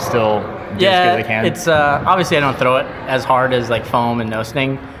motions, but I'll still do as good as I can? It's obviously I don't throw it as hard as like foam and no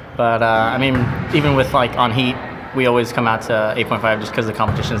sting, but I mean, even with like on heat, we always come out to 8.5 just because the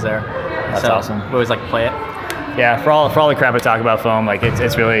competition's there. That's awesome. We always like to play it. Yeah, for all the crap I talk about foam, like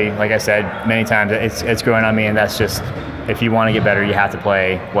it's really, like I said many times, it's growing on me, and that's just, if you want to get better, you have to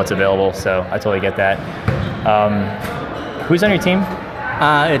play what's available. So I totally get that. Who's on your team?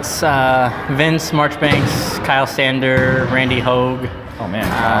 It's Vince Marchbanks, Kyle Sander, Randy Hogue,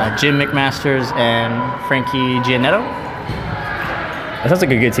 Jim McMasters, and Frankie Giannetto. That sounds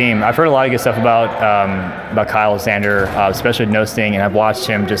like a good team. I've heard a lot of good stuff about Kyle Sander, especially with no sting, and I've watched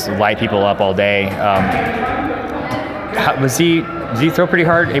him just light people up all day. Did he throw pretty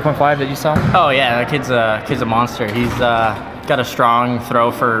hard, 8.5 that you saw? Oh yeah, that kid's a monster. He's got a strong throw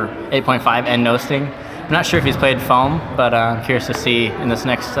for 8.5 and no sting. I'm not sure if he's played foam, but I'm curious to see in this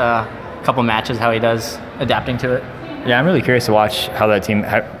next couple matches how he does adapting to it. Yeah, I'm really curious to watch how that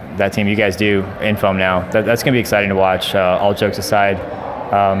team you guys do in foam now. That's going to be exciting to watch, all jokes aside.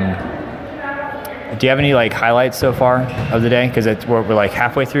 Do you have any like highlights so far of the day? Because we're like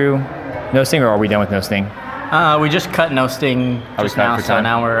halfway through no sting, or are we done with no sting? We just cut no sting just now, so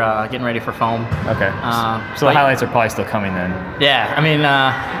now we're getting ready for foam. Okay. So the highlights are probably still coming then. Yeah,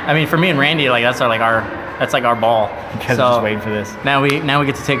 I mean, for me and Randy, like that's our ball. You guys are just waiting for this. Now we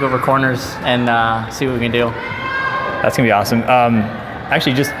get to take over corners and see what we can do. That's gonna be awesome.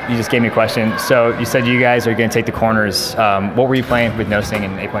 Actually, you just gave me a question. So you said you guys are gonna take the corners. What were you playing with no sting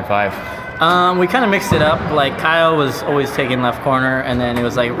in 8.5? We kind of mixed it up. Like Kyle was always taking left corner, and then it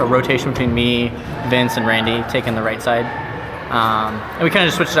was like a rotation between me, Vince, and Randy taking the right side. And we kind of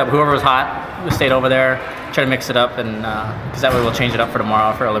just switched it up. Whoever was hot, we stayed over there. Try to mix it up, and because that way we'll change it up for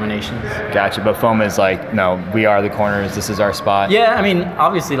tomorrow for eliminations. Gotcha. But foam is like, no, we are the corners. This is our spot. Yeah, I mean,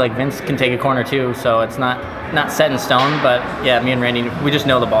 obviously, like Vince can take a corner too, so it's not set in stone. But yeah, me and Randy, we just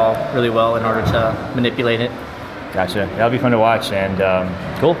know the ball really well in order to manipulate it. Gotcha. That'll be fun to watch, and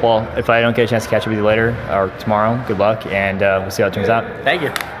cool. Well, if I don't get a chance to catch up with you later or tomorrow, good luck, and we'll see how it turns out. Thank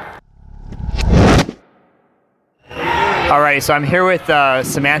you. Alrighty, so I'm here with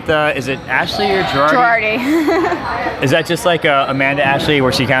Samantha. Is it Ashley or Girardi? Girardi. Is that just like Amanda Ashley,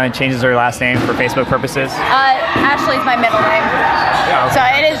 where she kind of changes her last name for Facebook purposes? Ashley's my middle name. Yeah, okay. So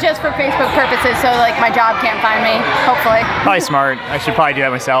it is just for Facebook purposes, so like my job can't find me, hopefully. Probably smart. I should probably do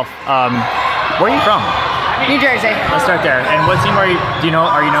that myself. Where are you from? New Jersey. Let's start there. And what team are you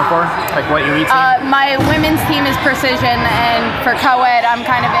known for? Like what elite team? My women's team is Precision, and for co-ed, I'm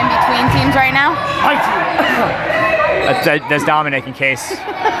kind of in between teams right now. That's Dominic, in case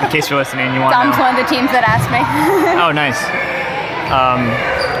you're listening. You want Dom's to know. one of the teams that asked me. Oh, nice.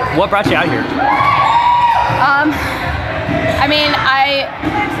 What brought you out here? I mean,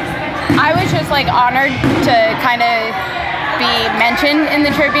 I was just like honored to kind of be mentioned in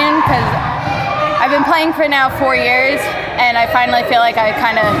the Tribune because I've been playing for now 4 years, and I finally feel like I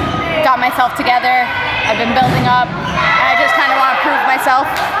kind of got myself together. I've been building up, and I just kind of want to prove myself.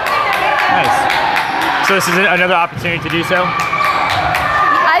 Nice. So this is another opportunity to do so?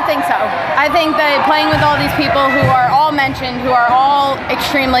 I think so. I think that playing with all these people who are all mentioned, who are all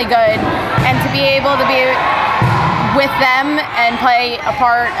extremely good, and to be able to be with them and play a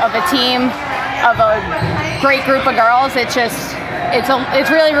part of a team of a great group of girls, it's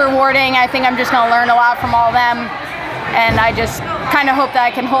really rewarding. I think I'm just going to learn a lot from all of them, and I just kind of hope that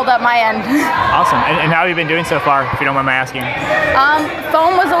I can hold up my end. Awesome. And how have you been doing so far, if you don't mind my asking?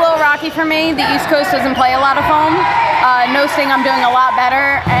 Foam was a little rocky for me. The East Coast doesn't play a lot of foam. No-sting, I'm doing a lot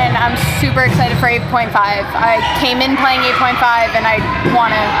better, and I'm super excited for 8.5. I came in playing 8.5, and I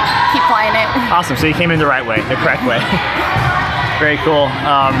want to keep playing it. Awesome. So you came in the right way, the correct way. Very cool.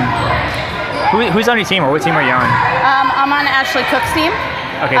 Who's on your team, or what team are you on? I'm on Ashley Cook's team.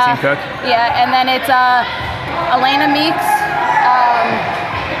 Okay, Team Cook. Yeah, and then it's Elena Meeks,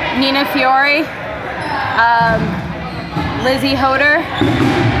 Nina Fiore, Lizzie Hoder,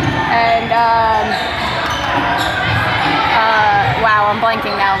 and wow, I'm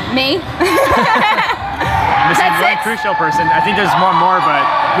blanking now. Me? Missing one crucial person. I think there's more, but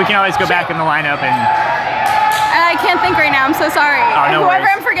we can always go back in the lineup and. I can't think right now. I'm so sorry. Oh, no Whoever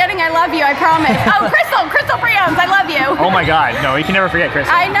worries. I'm forgetting, I love you. I promise. Oh, Crystal Briones, I love you. Oh my God, no, you can never forget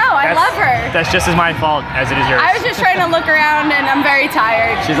Crystal. I know, I love her. That's just as my fault as it is yours. I was just trying to look around, and I'm very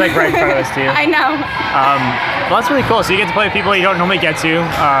tired. She's like right in front of us too. I know. Well, that's really cool. So you get to play with people you don't normally get to.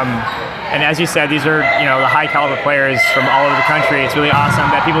 And as you said, these are the high caliber players from all over the country. It's really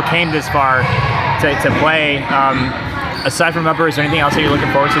awesome that people came this far to play. Aside from rubber, is there anything else that you're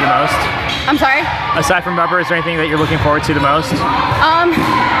looking forward to the most? I'm sorry? Aside from rubber, is there anything that you're looking forward to the most?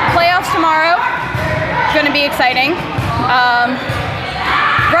 Playoffs tomorrow. Going to be exciting.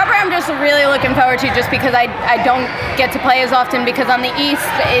 Rubber I'm just really looking forward to just because I don't get to play as often because on the East,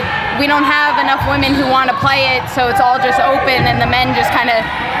 we don't have enough women who want to play it, so it's all just open and the men just kind of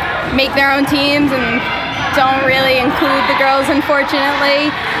make their own teams and don't really include the girls, unfortunately.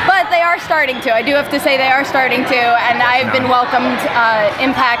 But they are starting to. I do have to say they are starting to, and I've been welcomed.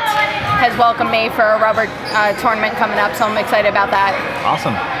 Impact has welcomed me for a rubber tournament coming up, so I'm excited about that.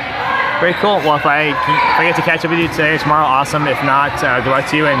 Awesome. Very cool. Well, if I get to catch up with you today or tomorrow, awesome. If not, good luck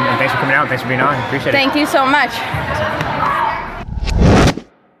to you, and thanks for coming out. Thanks for being on. Appreciate it. Thank you so much.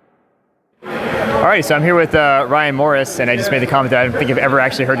 All right, so I'm here with Ryan Morris, and I just made the comment that I don't think I've ever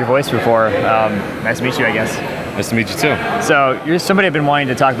actually heard your voice before. Nice to meet you, I guess. Nice to meet you too. So you're somebody I've been wanting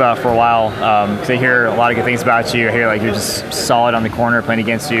to talk about for a while because I hear a lot of good things about you. I hear like you're just solid on the corner playing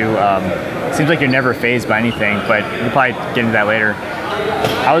against you. Seems like you're never fazed by anything, but we'll probably get into that later.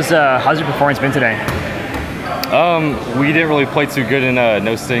 How's your performance been today? We didn't really play too good in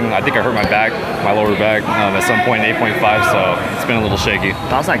no-sting. I think I hurt my lower back at some point in 8.5, so it's been a little shaky.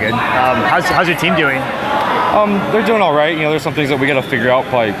 That's not good. How's your team doing? They're doing all right. There's some things that we got to figure out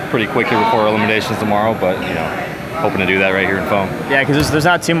probably pretty quickly before eliminations tomorrow, but hoping to do that right here in foam. Yeah, because there's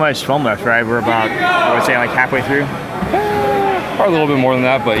not too much foam left, right? We're about, I would say, like halfway through. Probably a little bit more than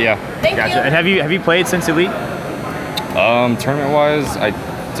that, but yeah. Gotcha. And have you played since Elite? Tournament-wise, I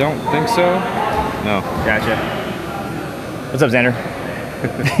don't think so. No. Gotcha. What's up, Xander?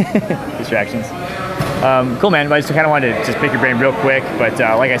 Distractions. Cool, man. I just kind of wanted to just pick your brain real quick, but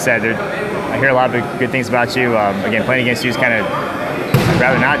like I said, I hear a lot of good things about you. Again, playing against you is kind of, I'd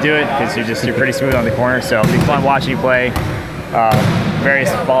rather not do it because you're pretty smooth on the corner, so it'll be fun watching you play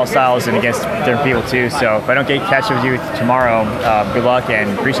various ball styles and against different people too. So if I don't get catch up with you tomorrow, good luck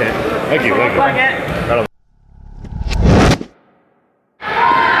and appreciate it. Thank you. Thank you.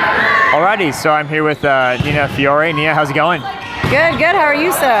 Alrighty, so I'm here with Nina Fiore. Nina, how's it going? Good. How are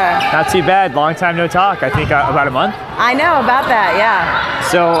you, sir? Not too bad. Long time no talk. I think about a month. I know about that, yeah.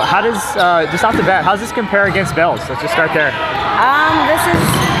 So how does, just off the bat, how does this compare against Bells? Let's just start there. This is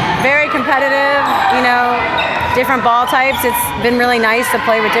very competitive, different ball types. It's been really nice to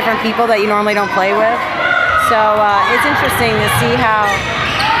play with different people that you normally don't play with. So it's interesting to see how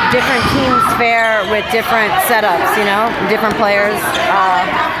different teams fare with different setups, different players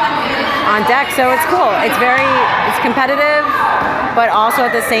on deck. So it's cool. It's competitive, but also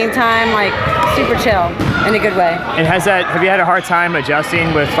at the same time, like super chill in a good way. And have you had a hard time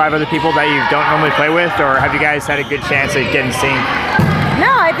adjusting with 5 other people that you don't normally play with, or have you guys had a good chance at getting synced?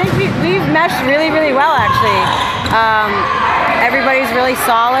 No, I think we've meshed really, really well, actually. Everybody's really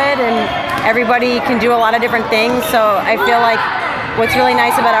solid, and everybody can do a lot of different things. So I feel like what's really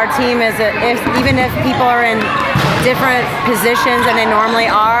nice about our team is that even if people are in different positions than they normally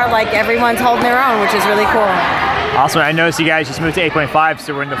are. Like everyone's holding their own, which is really cool. Awesome. I noticed you guys just moved to 8.5,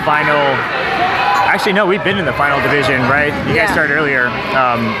 so we're in the final. Actually, no, we've been in the final division, right? You guys started earlier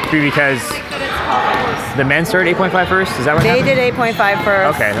because the men started 8.5 first. Is that what happened? They did 8.5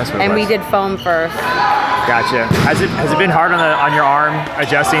 first. Okay, that's what it and was. we did foam first. Gotcha. Has it been hard on your arm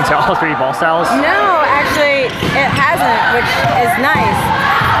adjusting to all three ball styles? No, actually, it hasn't, which is nice.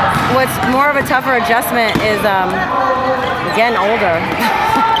 What's more of a tougher adjustment is getting older.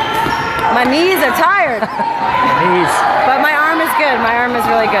 My knees are tired. Knees. But my arm is good. My arm is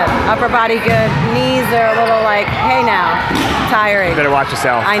really good. Upper body good. Knees are a little like, hey now, tiring. You better watch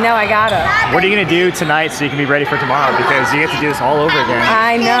yourself. I know, I gotta. What are you gonna do tonight so you can be ready for tomorrow? Because you get to do this all over again.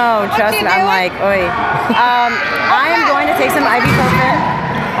 I know, trust me. I'm like, oi. I am going to take some ibuprofen.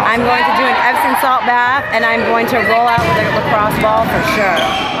 I'm going to do an Epsom salt bath, and I'm going to roll out with a lacrosse ball for sure.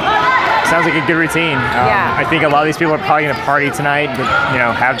 Sounds like a good routine. Yeah. I think a lot of these people are probably gonna party tonight, but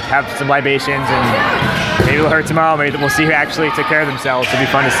have some libations, and maybe it'll hurt tomorrow. Maybe we'll see who actually took care of themselves. It'll be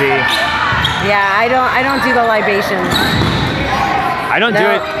fun to see. Yeah, I don't do the libations. I don't do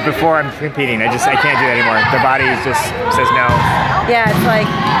it before I'm competing. I can't do it anymore. The body just says no. Yeah, it's like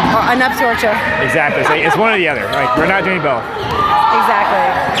enough torture. Exactly. It's one or the other. Like we're not doing both. Exactly.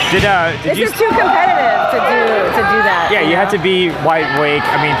 Did this is too competitive to do that. Yeah, you have to be wide awake.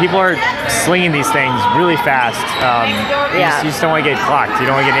 I mean, people are slinging these things really fast. You just don't want to get clocked. You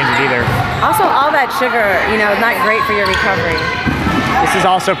don't want to get injured either. Also, all that sugar, is not great for your recovery. This is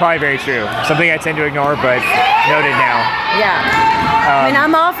also probably very true. Something I tend to ignore, but noted now. Yeah. I mean,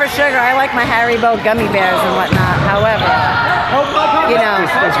 I'm all for sugar. I like my Haribo gummy bears and whatnot. However,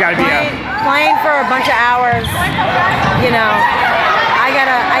 there's got to be playing for a bunch of hours. I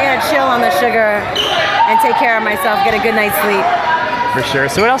gotta chill on the sugar and take care of myself. Get a good night's sleep. For sure.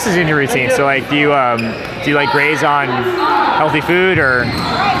 So what else is in your routine? So like, do you like graze on healthy food or?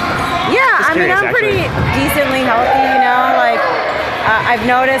 Yeah, I mean, I'm pretty decently healthy. I've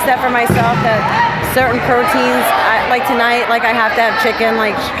noticed that for myself that certain proteins, like tonight, like I have to have chicken,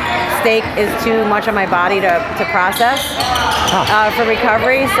 like steak is too much on my body to process for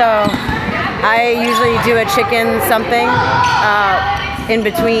recovery. So I usually do a chicken something in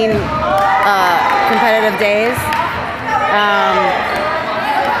between competitive days.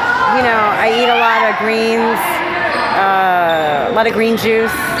 I eat a lot of greens, a lot of green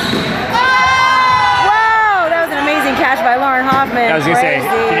juice. Catch by Lauren Hoffman. I was gonna say,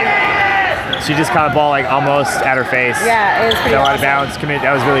 she just caught a ball like almost at her face. Yeah, it was pretty awesome. A lot of bounce.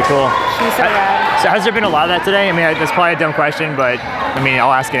 That was really cool. She's so rad. So has there been a lot of that today? I mean, that's probably a dumb question, but I mean,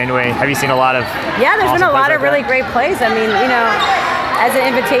 I'll ask it anyway. Have you seen a lot of? Yeah, there's been a lot of really great plays. I mean, as an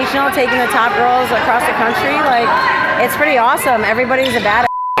invitational, taking the top girls across the country, like it's pretty awesome. Everybody's a badass.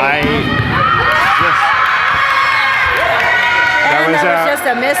 That was just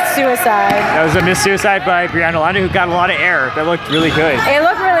a missed suicide. That was a missed suicide by Brianna Landa, who got a lot of air. That looked really good. It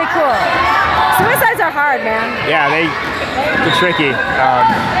looked really cool. Suicides are hard, man. Yeah, they're tricky.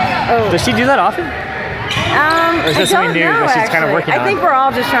 Does she do that often? Or is this something new that she's kind of working on? I think we're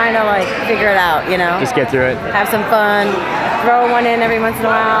all just trying to figure it out, Just get through it. Have some fun. Throw one in every once in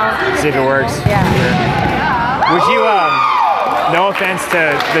a while. See if it works. Yeah. Would you, no offense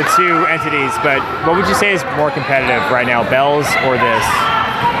to the two entities, but what would you say is more competitive right now, Bells or this?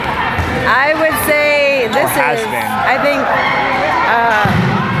 I would say this has been. I think,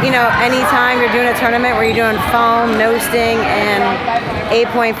 anytime you're doing a tournament where you're doing foam, no sting, and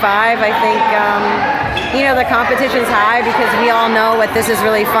 8.5, I think, the competition's high because we all know what this is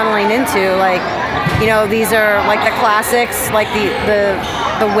really funneling into. These are like the classics, like the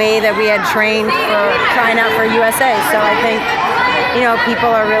way that we had trained for trying out for USA. So I think, people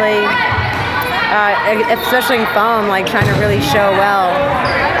are really, especially in foam, trying to really show well,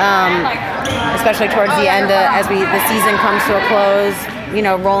 especially towards the end as the season comes to a close,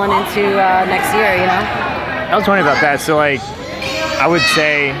 rolling into next year, I was wondering about that. So, I would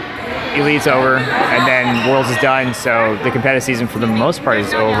say Elite's over, and then Worlds is done, so the competitive season for the most part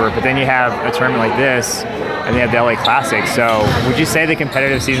is over, but then you have a tournament like this, and they have the LA Classic, so would you say the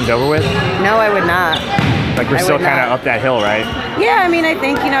competitive season's over with? No, I would not. We're still kind of up that hill, right? Yeah, I mean, I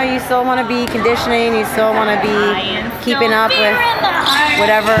think, you still want to be conditioning, you still want to be keeping up with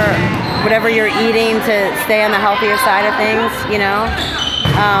whatever you're eating to stay on the healthier side of things,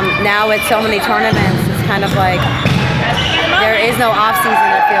 Now with so many tournaments, it's kind of like there is no off-season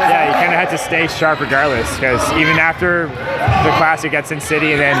that feels Yeah, you kind of have to stay sharp regardless, because even after the Classic gets in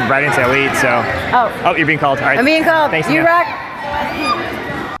City and then right into Elite, so... Oh, you're being called. All right. I'm being called. Thanks, you Nina. rock.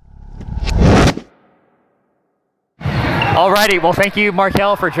 Alrighty, well, thank you,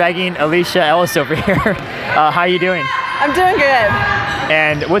 Markel, for dragging Alicia Ellis over here. How are you doing? I'm doing good.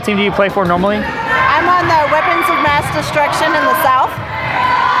 And what team do you play for normally? I'm on the Weapons of Mass Destruction in the South.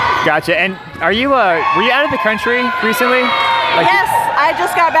 Gotcha. And were you out of the country recently? Yes, I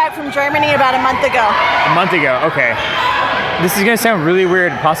just got back from Germany about a month ago. A month ago, okay. This is gonna sound really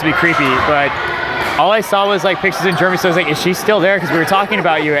weird, possibly creepy, but all I saw was like pictures in Germany, so I was like, is she still there? Because we were talking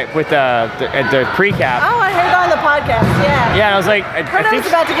about you at the pre-cap. Oh, I heard it on the podcast, yeah. Yeah, and I was like, I think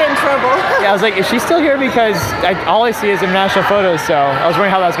was about to get in trouble. Yeah, I was like, is she still here? Because all I see is international photos, so I was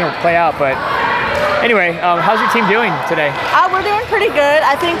wondering how that was going to play out. But anyway, how's your team doing today? We're doing pretty good.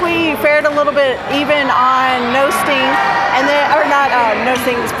 I think we fared a little bit even on no sting, and then no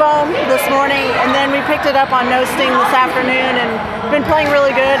sting, foam this morning, and then we picked it up on no sting this afternoon, and been playing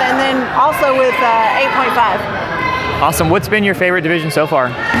really good. And then also with 8.5. Awesome. What's been your favorite division so far?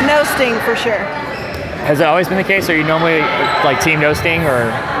 No sting for sure. Has that always been the case? Are you normally like team no sting or?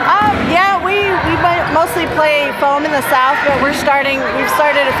 Yeah, we mostly play foam in the South, but we've started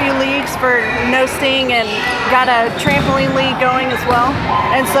a few leagues for no sting and got a trampoline league going as well.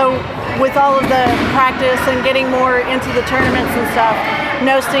 And so with all of the practice and getting more into the tournaments and stuff,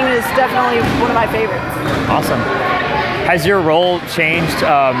 no sting is definitely one of my favorites. Awesome. Has your role changed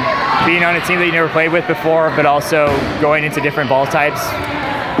being on a team that you never played with before, but also going into different ball types?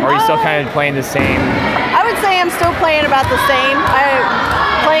 Or are you still kind of playing the same? I would say I'm still playing about the same.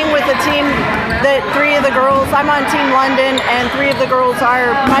 Playing with a team that 3 of the girls, I'm on Team London, and 3 of the girls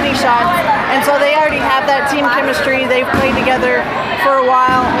are money shots. And so they already have that team chemistry. They've played together for a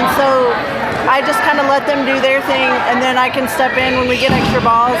while. And so I just kind of let them do their thing, and then I can step in when we get extra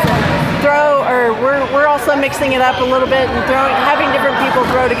balls and throw, or we're also mixing it up a little bit and having different people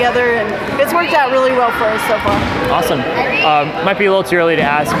throw together, and it's worked out really well for us so far. Awesome. Might be a little too early to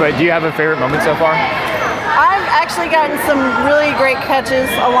ask, but do you have a favorite moment so far? I've actually gotten some really great catches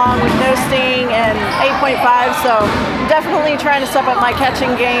along with no sting and 8.5, so definitely trying to step up my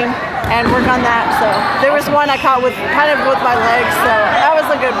catching game and work on that. So there was one I caught with my legs, so that was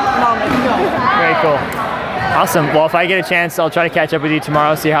a good moment. Very cool. Awesome. Well, if I get a chance, I'll try to catch up with you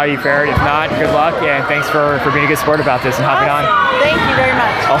tomorrow, see how you fared. If not, good luck, and thanks for being a good sport about this and hopping on. Thank you very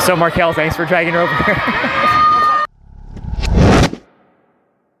much. Also, Markel, thanks for dragging her over here.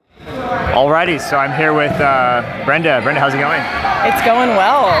 Alrighty, so I'm here with Brenda. Brenda, how's it going? It's going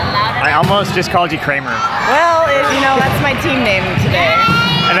well. I almost just called you Kramer. Well, that's my team name today.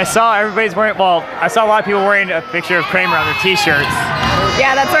 And I saw everybody's wearing, I saw a lot of people wearing a picture of Kramer on their t-shirts.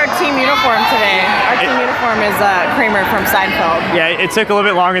 Yeah, that's our team uniform today. Our team uniform is Kramer from Seinfeld. Yeah, it took a little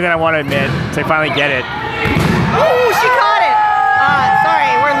bit longer than I want to admit to finally get it. Oh, she caught it!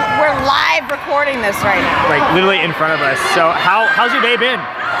 Sorry, we're live recording this right now. Like literally in front of us. So how's your day been?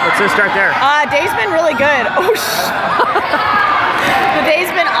 Let's just start there. Day's been really good. Oh, the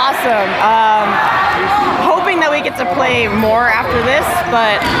day's been awesome. Hoping that we get to play more after this,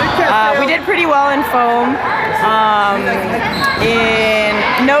 but we did pretty well in foam. In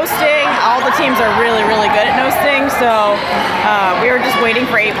no sting, all the teams are really, really good at no sting, so we were just waiting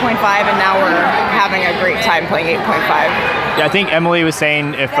for 8.5, and now we're having a great time playing 8.5. Yeah, I think Emily was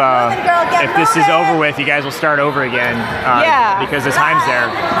saying if this is over with, you guys will start over again. Because the time's there.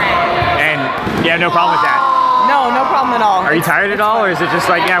 And you have no problem with that. No problem at all. Are you tired at all, or is it just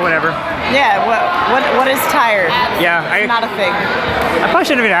like, yeah, whatever? Yeah, what is tired? Yeah, it's not a thing. I probably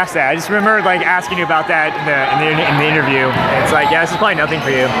shouldn't have even asked that. I just remembered like asking you about that in the interview. And it's like, yeah, this is probably nothing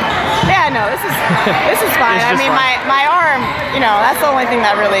for you. Yeah, no, this is fine. I mean, my arm, that's the only thing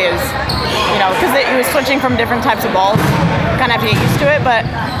that really is, because it was switching from different types of balls. Kind of have to get used to it, but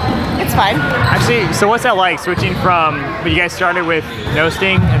it's fine. Actually, so what's that like, switching from, you guys started with no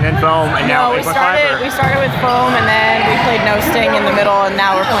sting and then foam, and now 8.5? We started with foam, and then we played no sting in the middle, and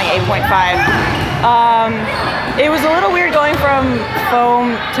now we're playing 8.5. It was a little weird going from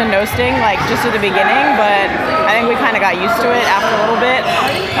foam to no sting, like just at the beginning, but I think we kind of got used to it after a little bit.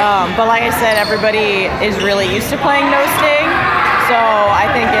 But like I said, everybody is really used to playing no sting, so I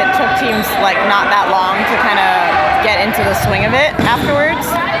think it took teams like not that long to kind of get into the swing of it afterwards.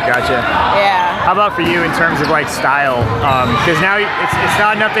 Gotcha. Yeah. How about for you in terms of like style? Because now it's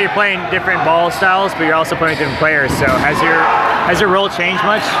not enough that you're playing different ball styles, but you're also playing with different players. So has your role changed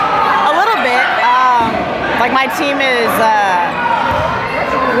much? A little bit. Like my team is,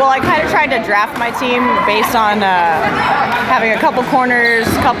 I kind of tried to draft my team based on having a couple corners,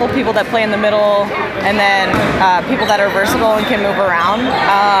 a couple people that play in the middle, and then people that are versatile and can move around.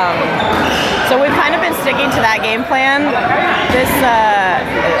 So we've kind of been sticking to that game plan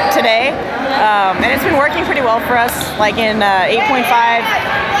today, and it's been working pretty well for us. Like in 8.5,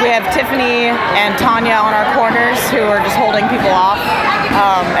 we have Tiffany and Tanya on our corners who are just holding people off.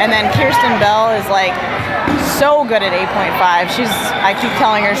 And then Kirsten Bell is like so good at 8.5. I keep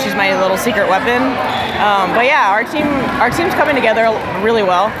telling her she's my little secret weapon. But yeah, our team's coming together really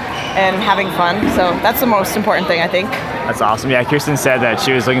well and having fun. So that's the most important thing, I think. That's awesome. Yeah, Kirsten said that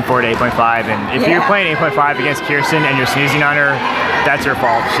she was looking forward to 8.5, and if you're playing 8.5 against Kirsten and you're snoozing on her, that's her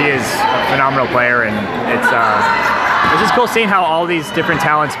fault. She is a phenomenal player, and it's just cool seeing how all these different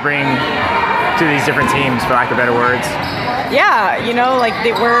talents bring to these different teams, for lack of better words. Yeah, like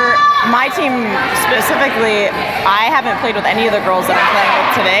my team specifically, I haven't played with any of the girls that I'm playing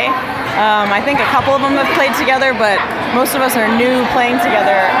with today. I think a couple of them have played together, but most of us are new playing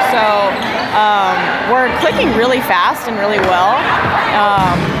together. So we're clicking really fast and really well.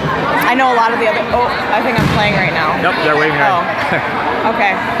 I know a lot of the other. Oh, I think I'm playing right now. Nope, they're waving right. Oh,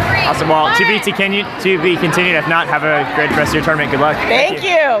 okay. Awesome. Well, to be continued. If not, have a great rest of your tournament. Good luck. Thank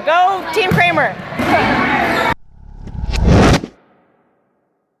you. Go Team Kramer.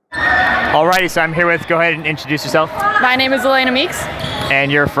 Alrighty, so I'm here with. Go ahead and introduce yourself. My name is Elena Meeks.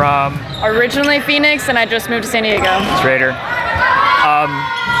 And you're from? Originally Phoenix, and I just moved to San Diego. Traitor.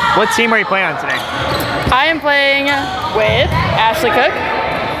 What team are you playing on today? I am playing with Ashley Cook.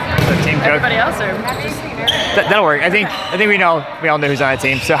 So Team Cook. Everybody else, or that'll work. I think we all know who's on that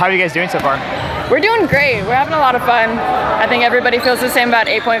team. So how are you guys doing so far? We're doing great. We're having a lot of fun. I think everybody feels the same about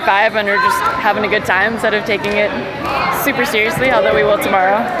 8.5, and we're just having a good time instead of taking it super seriously, although we will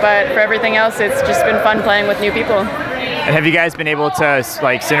tomorrow. But for everything else, it's just been fun playing with new people. And have you guys been able to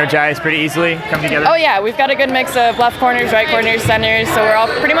synergize pretty easily, come together? Oh yeah, we've got a good mix of left corners, right corners, centers, so we're all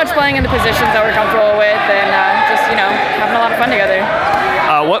pretty much playing in the positions that we're comfortable with, and just having a lot of fun together.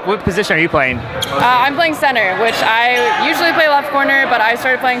 What position are you playing? I'm playing center, which I usually play left corner, but I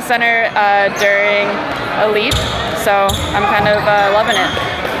started playing center during Elite, so I'm kind of loving it.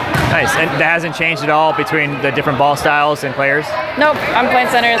 Nice, and that hasn't changed at all between the different ball styles and players? Nope, I'm playing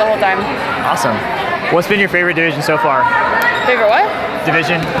center the whole time. Awesome. What's been your favorite division so far? Favorite what?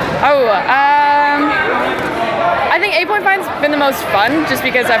 Division. Oh, I think 8.5's been the most fun, just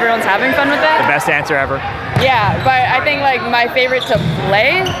because everyone's having fun with it. The best answer ever. Yeah, but I think my favorite to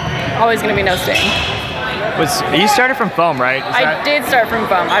play, always gonna be No Sting. You started from foam, right? I did start from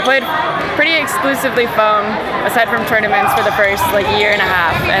foam. I played pretty exclusively foam, aside from tournaments, for the first year and a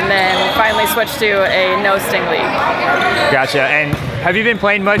half, and then finally switched to a No Sting league. Gotcha. And have you been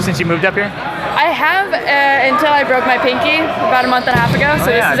playing much since you moved up here? I have until I broke my pinky about a month and a half ago.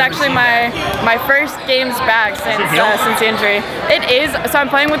 So this is actually my first games back since the injury. It is. So I'm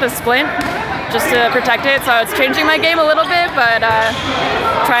playing with a splint just to protect it. So it's changing my game a little bit, but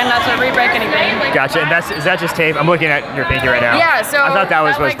trying not to re-break anything. Gotcha. And is that just tape? I'm looking at your pinky right now. Yeah. So I thought that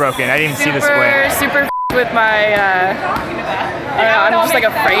was broken. I didn't even see the splint. Super with my. I'm just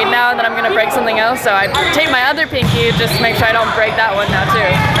afraid now that I'm gonna break something else. So I tape my other pinky just to make sure I don't break that one now too.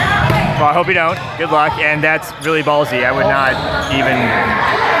 Well, I hope you don't. Good luck, and that's really ballsy. I would not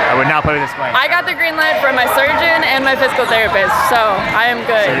play with this splint. I got the green light from my surgeon and my physical therapist, so I am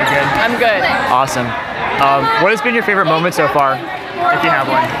good. So you're good? I'm good. Awesome. What has been your favorite moment so far, if you have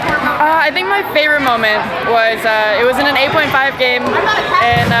one? I think my favorite moment was, it was in an 8.5 game,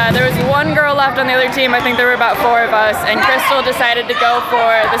 and there was one girl left on the other team. I think there were about 4 of us, and Crystal decided to go for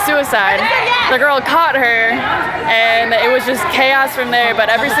the suicide. The girl caught her, and it was just chaos from there, but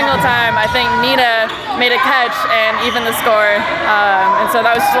every single time, I think Nina made a catch and even the score, and so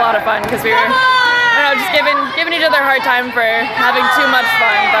that was just a lot of fun, because we were, just giving each other a hard time for having too much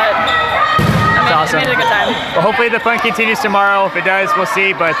fun, but Awesome. Made it a good time. Well, hopefully the fun continues tomorrow. If it does, we'll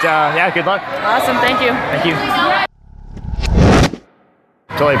see. But yeah, good luck. Awesome. Thank you. Thank you.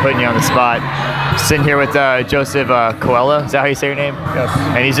 Totally putting you on the spot. Sitting here with Joseph Coella. Is that how you say your name? Yes.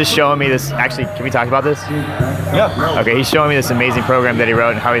 And he's just showing me this. Actually, can we talk about this? Yeah. Okay, he's showing me this amazing program that he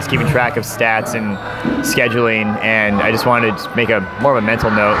wrote and how he's keeping track of stats and scheduling. And I just wanted to make more of a mental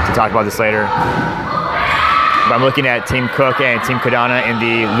note to talk about this later. I'm looking at Team Cook and Team Kodana in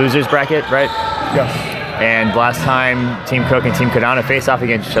the losers bracket, right? Yes. And last time Team Cook and Team Kodana faced off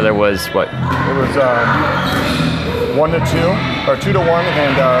against each other was what? It was 1-2, or 2-1,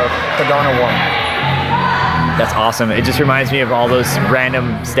 and Kodana won. That's awesome. It just reminds me of all those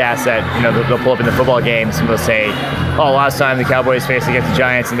random stats that they'll pull up in the football games, and they'll say, "Oh, last time the Cowboys faced against the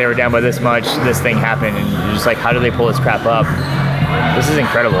Giants and they were down by this much, this thing happened," and you're just like, how do they pull this crap up? This is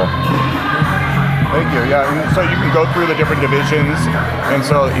incredible. Thank you. Yeah, and so you can go through the different divisions, and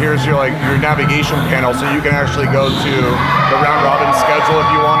so here's your navigation panel, so you can actually go to the round robin schedule if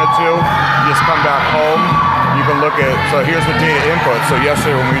you wanted to. You just come back home. You can look at. So here's the data input. So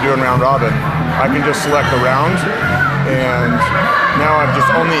yesterday when we were doing round robin, I can just select the round, and now I'm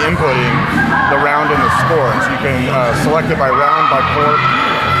just only inputting the round and the score. So you can select it by round, by court,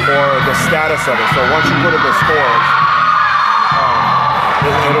 or the status of it. So once you put in the scores,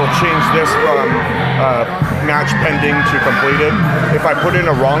 it'll change this from match pending to completed. If I put in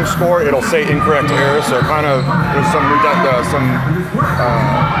a wrong score, it'll say incorrect error. So kind of there's some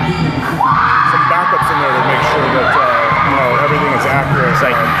backups in there to make sure that everything is accurate. It's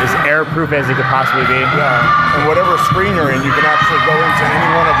like as error-proof as it could possibly be. Yeah, and whatever screen you're in, you can actually go into any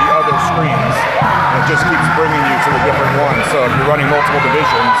one of the other screens. And it just keeps bringing you to the different ones. So if you're running multiple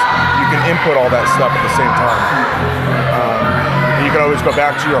divisions, you can input all that stuff at the same time. You can always go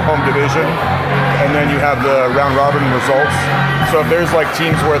back to your home division, and then you have the round robin results. So if there's like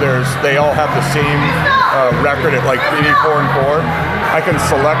teams where they all have the same record at like 84-4, I can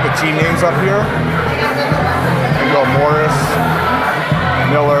select the team names up here and go Morris,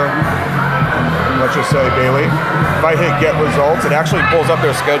 Miller, and let's just say Bailey. If I hit get results, it actually pulls up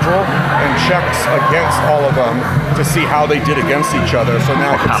their schedule and checks against all of them to see how they did against each other. So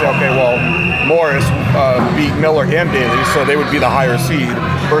now I can say, okay, well, Morris beat Miller and Bailey, so they would be the higher seed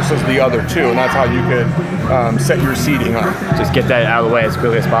versus the other two, and that's how you could set your seeding up. Just get that out of the way as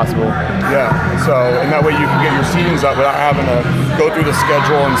quickly as possible. Yeah, so, and that way you can get your seedings up without having to go through the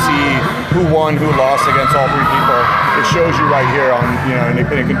schedule and see who won, who lost against all three people. It shows you right here on, and it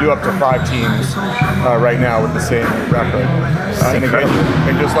can do up to 5 teams right now with the same record. And again,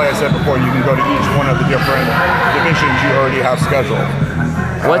 and just like I said before, you can go to each one of the different divisions you already have scheduled.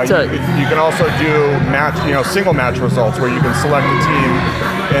 You can also do single match results where you can select a team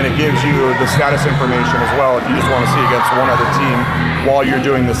and it gives you the status information as well if you just want to see against one other team while you're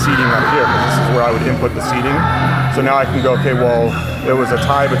doing the seeding up here, because this is where I would input the seeding. So now I can go, okay, well, there was a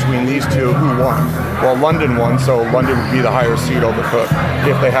tie between these two, who won? Well, London won, so London would be the higher seed over Cook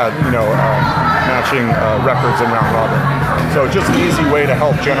if they had, matching records in round robin. So just an easy way to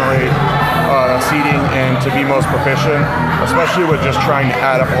help generate seeding and to be most proficient, especially with just trying to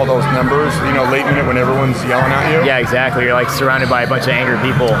add up all those numbers, late minute when everyone's yelling at you. Yeah, exactly. You're like surrounded by a bunch of angry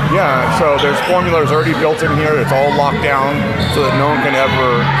people. Yeah, so there's formulas already built in here. It's all locked down so that no one can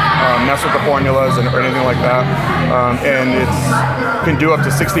ever mess with the formulas or anything like that. And it can do up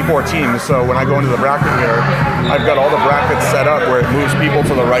to 64 teams. So when I go into the bracket here, I've got all the brackets set up where it moves people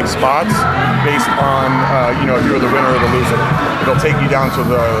to the right spots based on, if you're the winner or the loser. It'll take you down to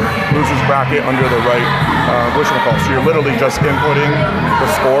the loser's bracket under the right whatchamacallit. So you're literally just inputting the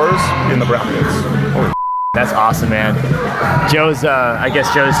scores in the brackets. That's awesome, man. I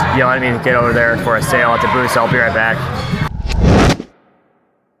guess Joe's yelling at me to get over there for a sale at the booth, so I'll be right back.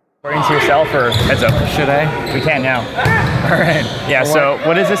 According to yourself or heads up? Should I? We can now. All right. Yeah, so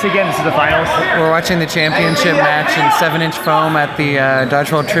what is this again? This is the finals? We're watching the championship match in 7-inch foam at the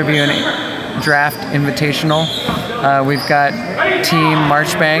Dodgeball Tribune Draft Invitational. We've got Team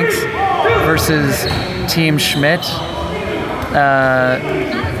Marchbanks versus Team Schmidt.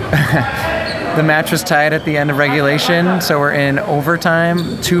 The match was tied at the end of regulation, so we're in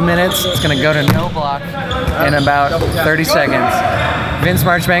overtime, 2 minutes. It's going to go to no block in about 30 seconds. Vince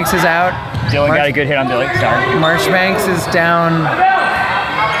Marchbanks is out. Dylan got a good hit on Billy, sorry. Marchbanks is down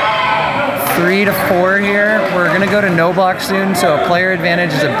 3-4 here. We're going to go to no block soon, so a player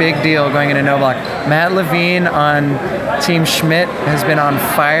advantage is a big deal going into no block. Matt Levine on Team Schmidt has been on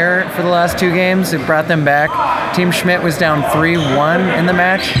fire for the last 2 games. It brought them back. Team Schmidt was down 3-1 in the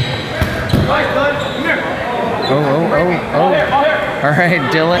match. Oh. All right,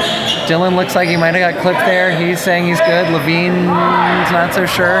 Dylan looks like he might have got clipped there. He's saying he's good. Levine's not so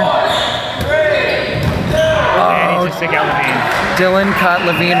sure. Oh, just took out Levine. Dylan caught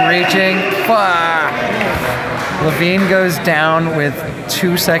Levine reaching. Levine goes down with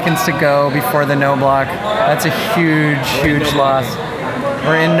 2 seconds to go before the no block. That's a huge loss.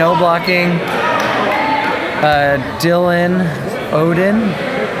 We're in no blocking. Dylan Odin,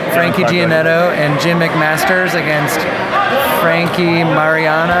 Frankie Gianetto, and Jim McMasters against Frankie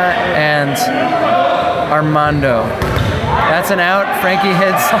Mariana and Armando. That's an out. Frankie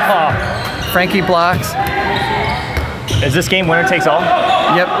hits. Frankie blocks. Is this game winner takes all?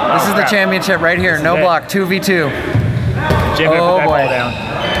 Yep. This is the championship right here. No block. 2v2. Jim put that ball down.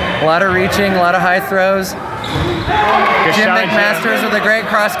 A lot of reaching, a lot of high throws. Good Jim shot, McMasters Jim. with a great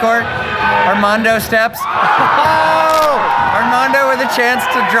cross court. Armando steps. Oh! Armando with a chance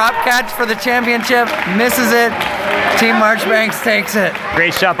to drop catch for the championship. Misses it. Team Marchbanks takes it.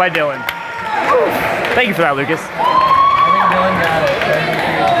 Great shot by Dylan. Thank you for that, Lucas. I think Dylan got it.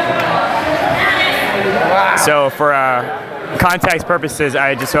 So for context purposes,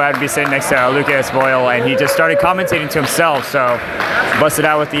 I just so happened to be sitting next to Lucas Boyle, and he just started commentating to himself. So busted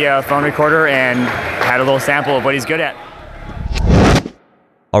out with the phone recorder and had a little sample of what he's good at.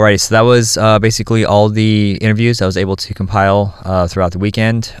 Alrighty, so that was basically all the interviews I was able to compile throughout the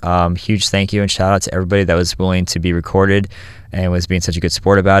weekend. Huge thank you and shout out to everybody that was willing to be recorded and was being such a good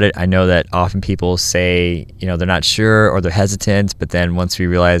sport about it. I know that often people say, they're not sure or they're hesitant, but then once we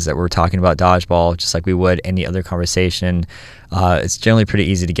realize that we're talking about dodgeball, just like we would any other conversation, it's generally pretty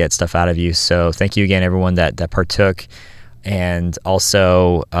easy to get stuff out of you. So thank you again, everyone that partook. And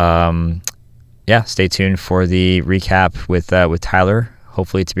also, stay tuned for the recap with Tyler,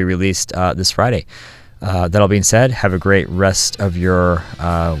 hopefully to be released this Friday. That all being said, have a great rest of your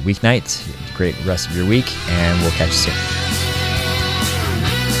weeknight, great rest of your week, and we'll catch you soon.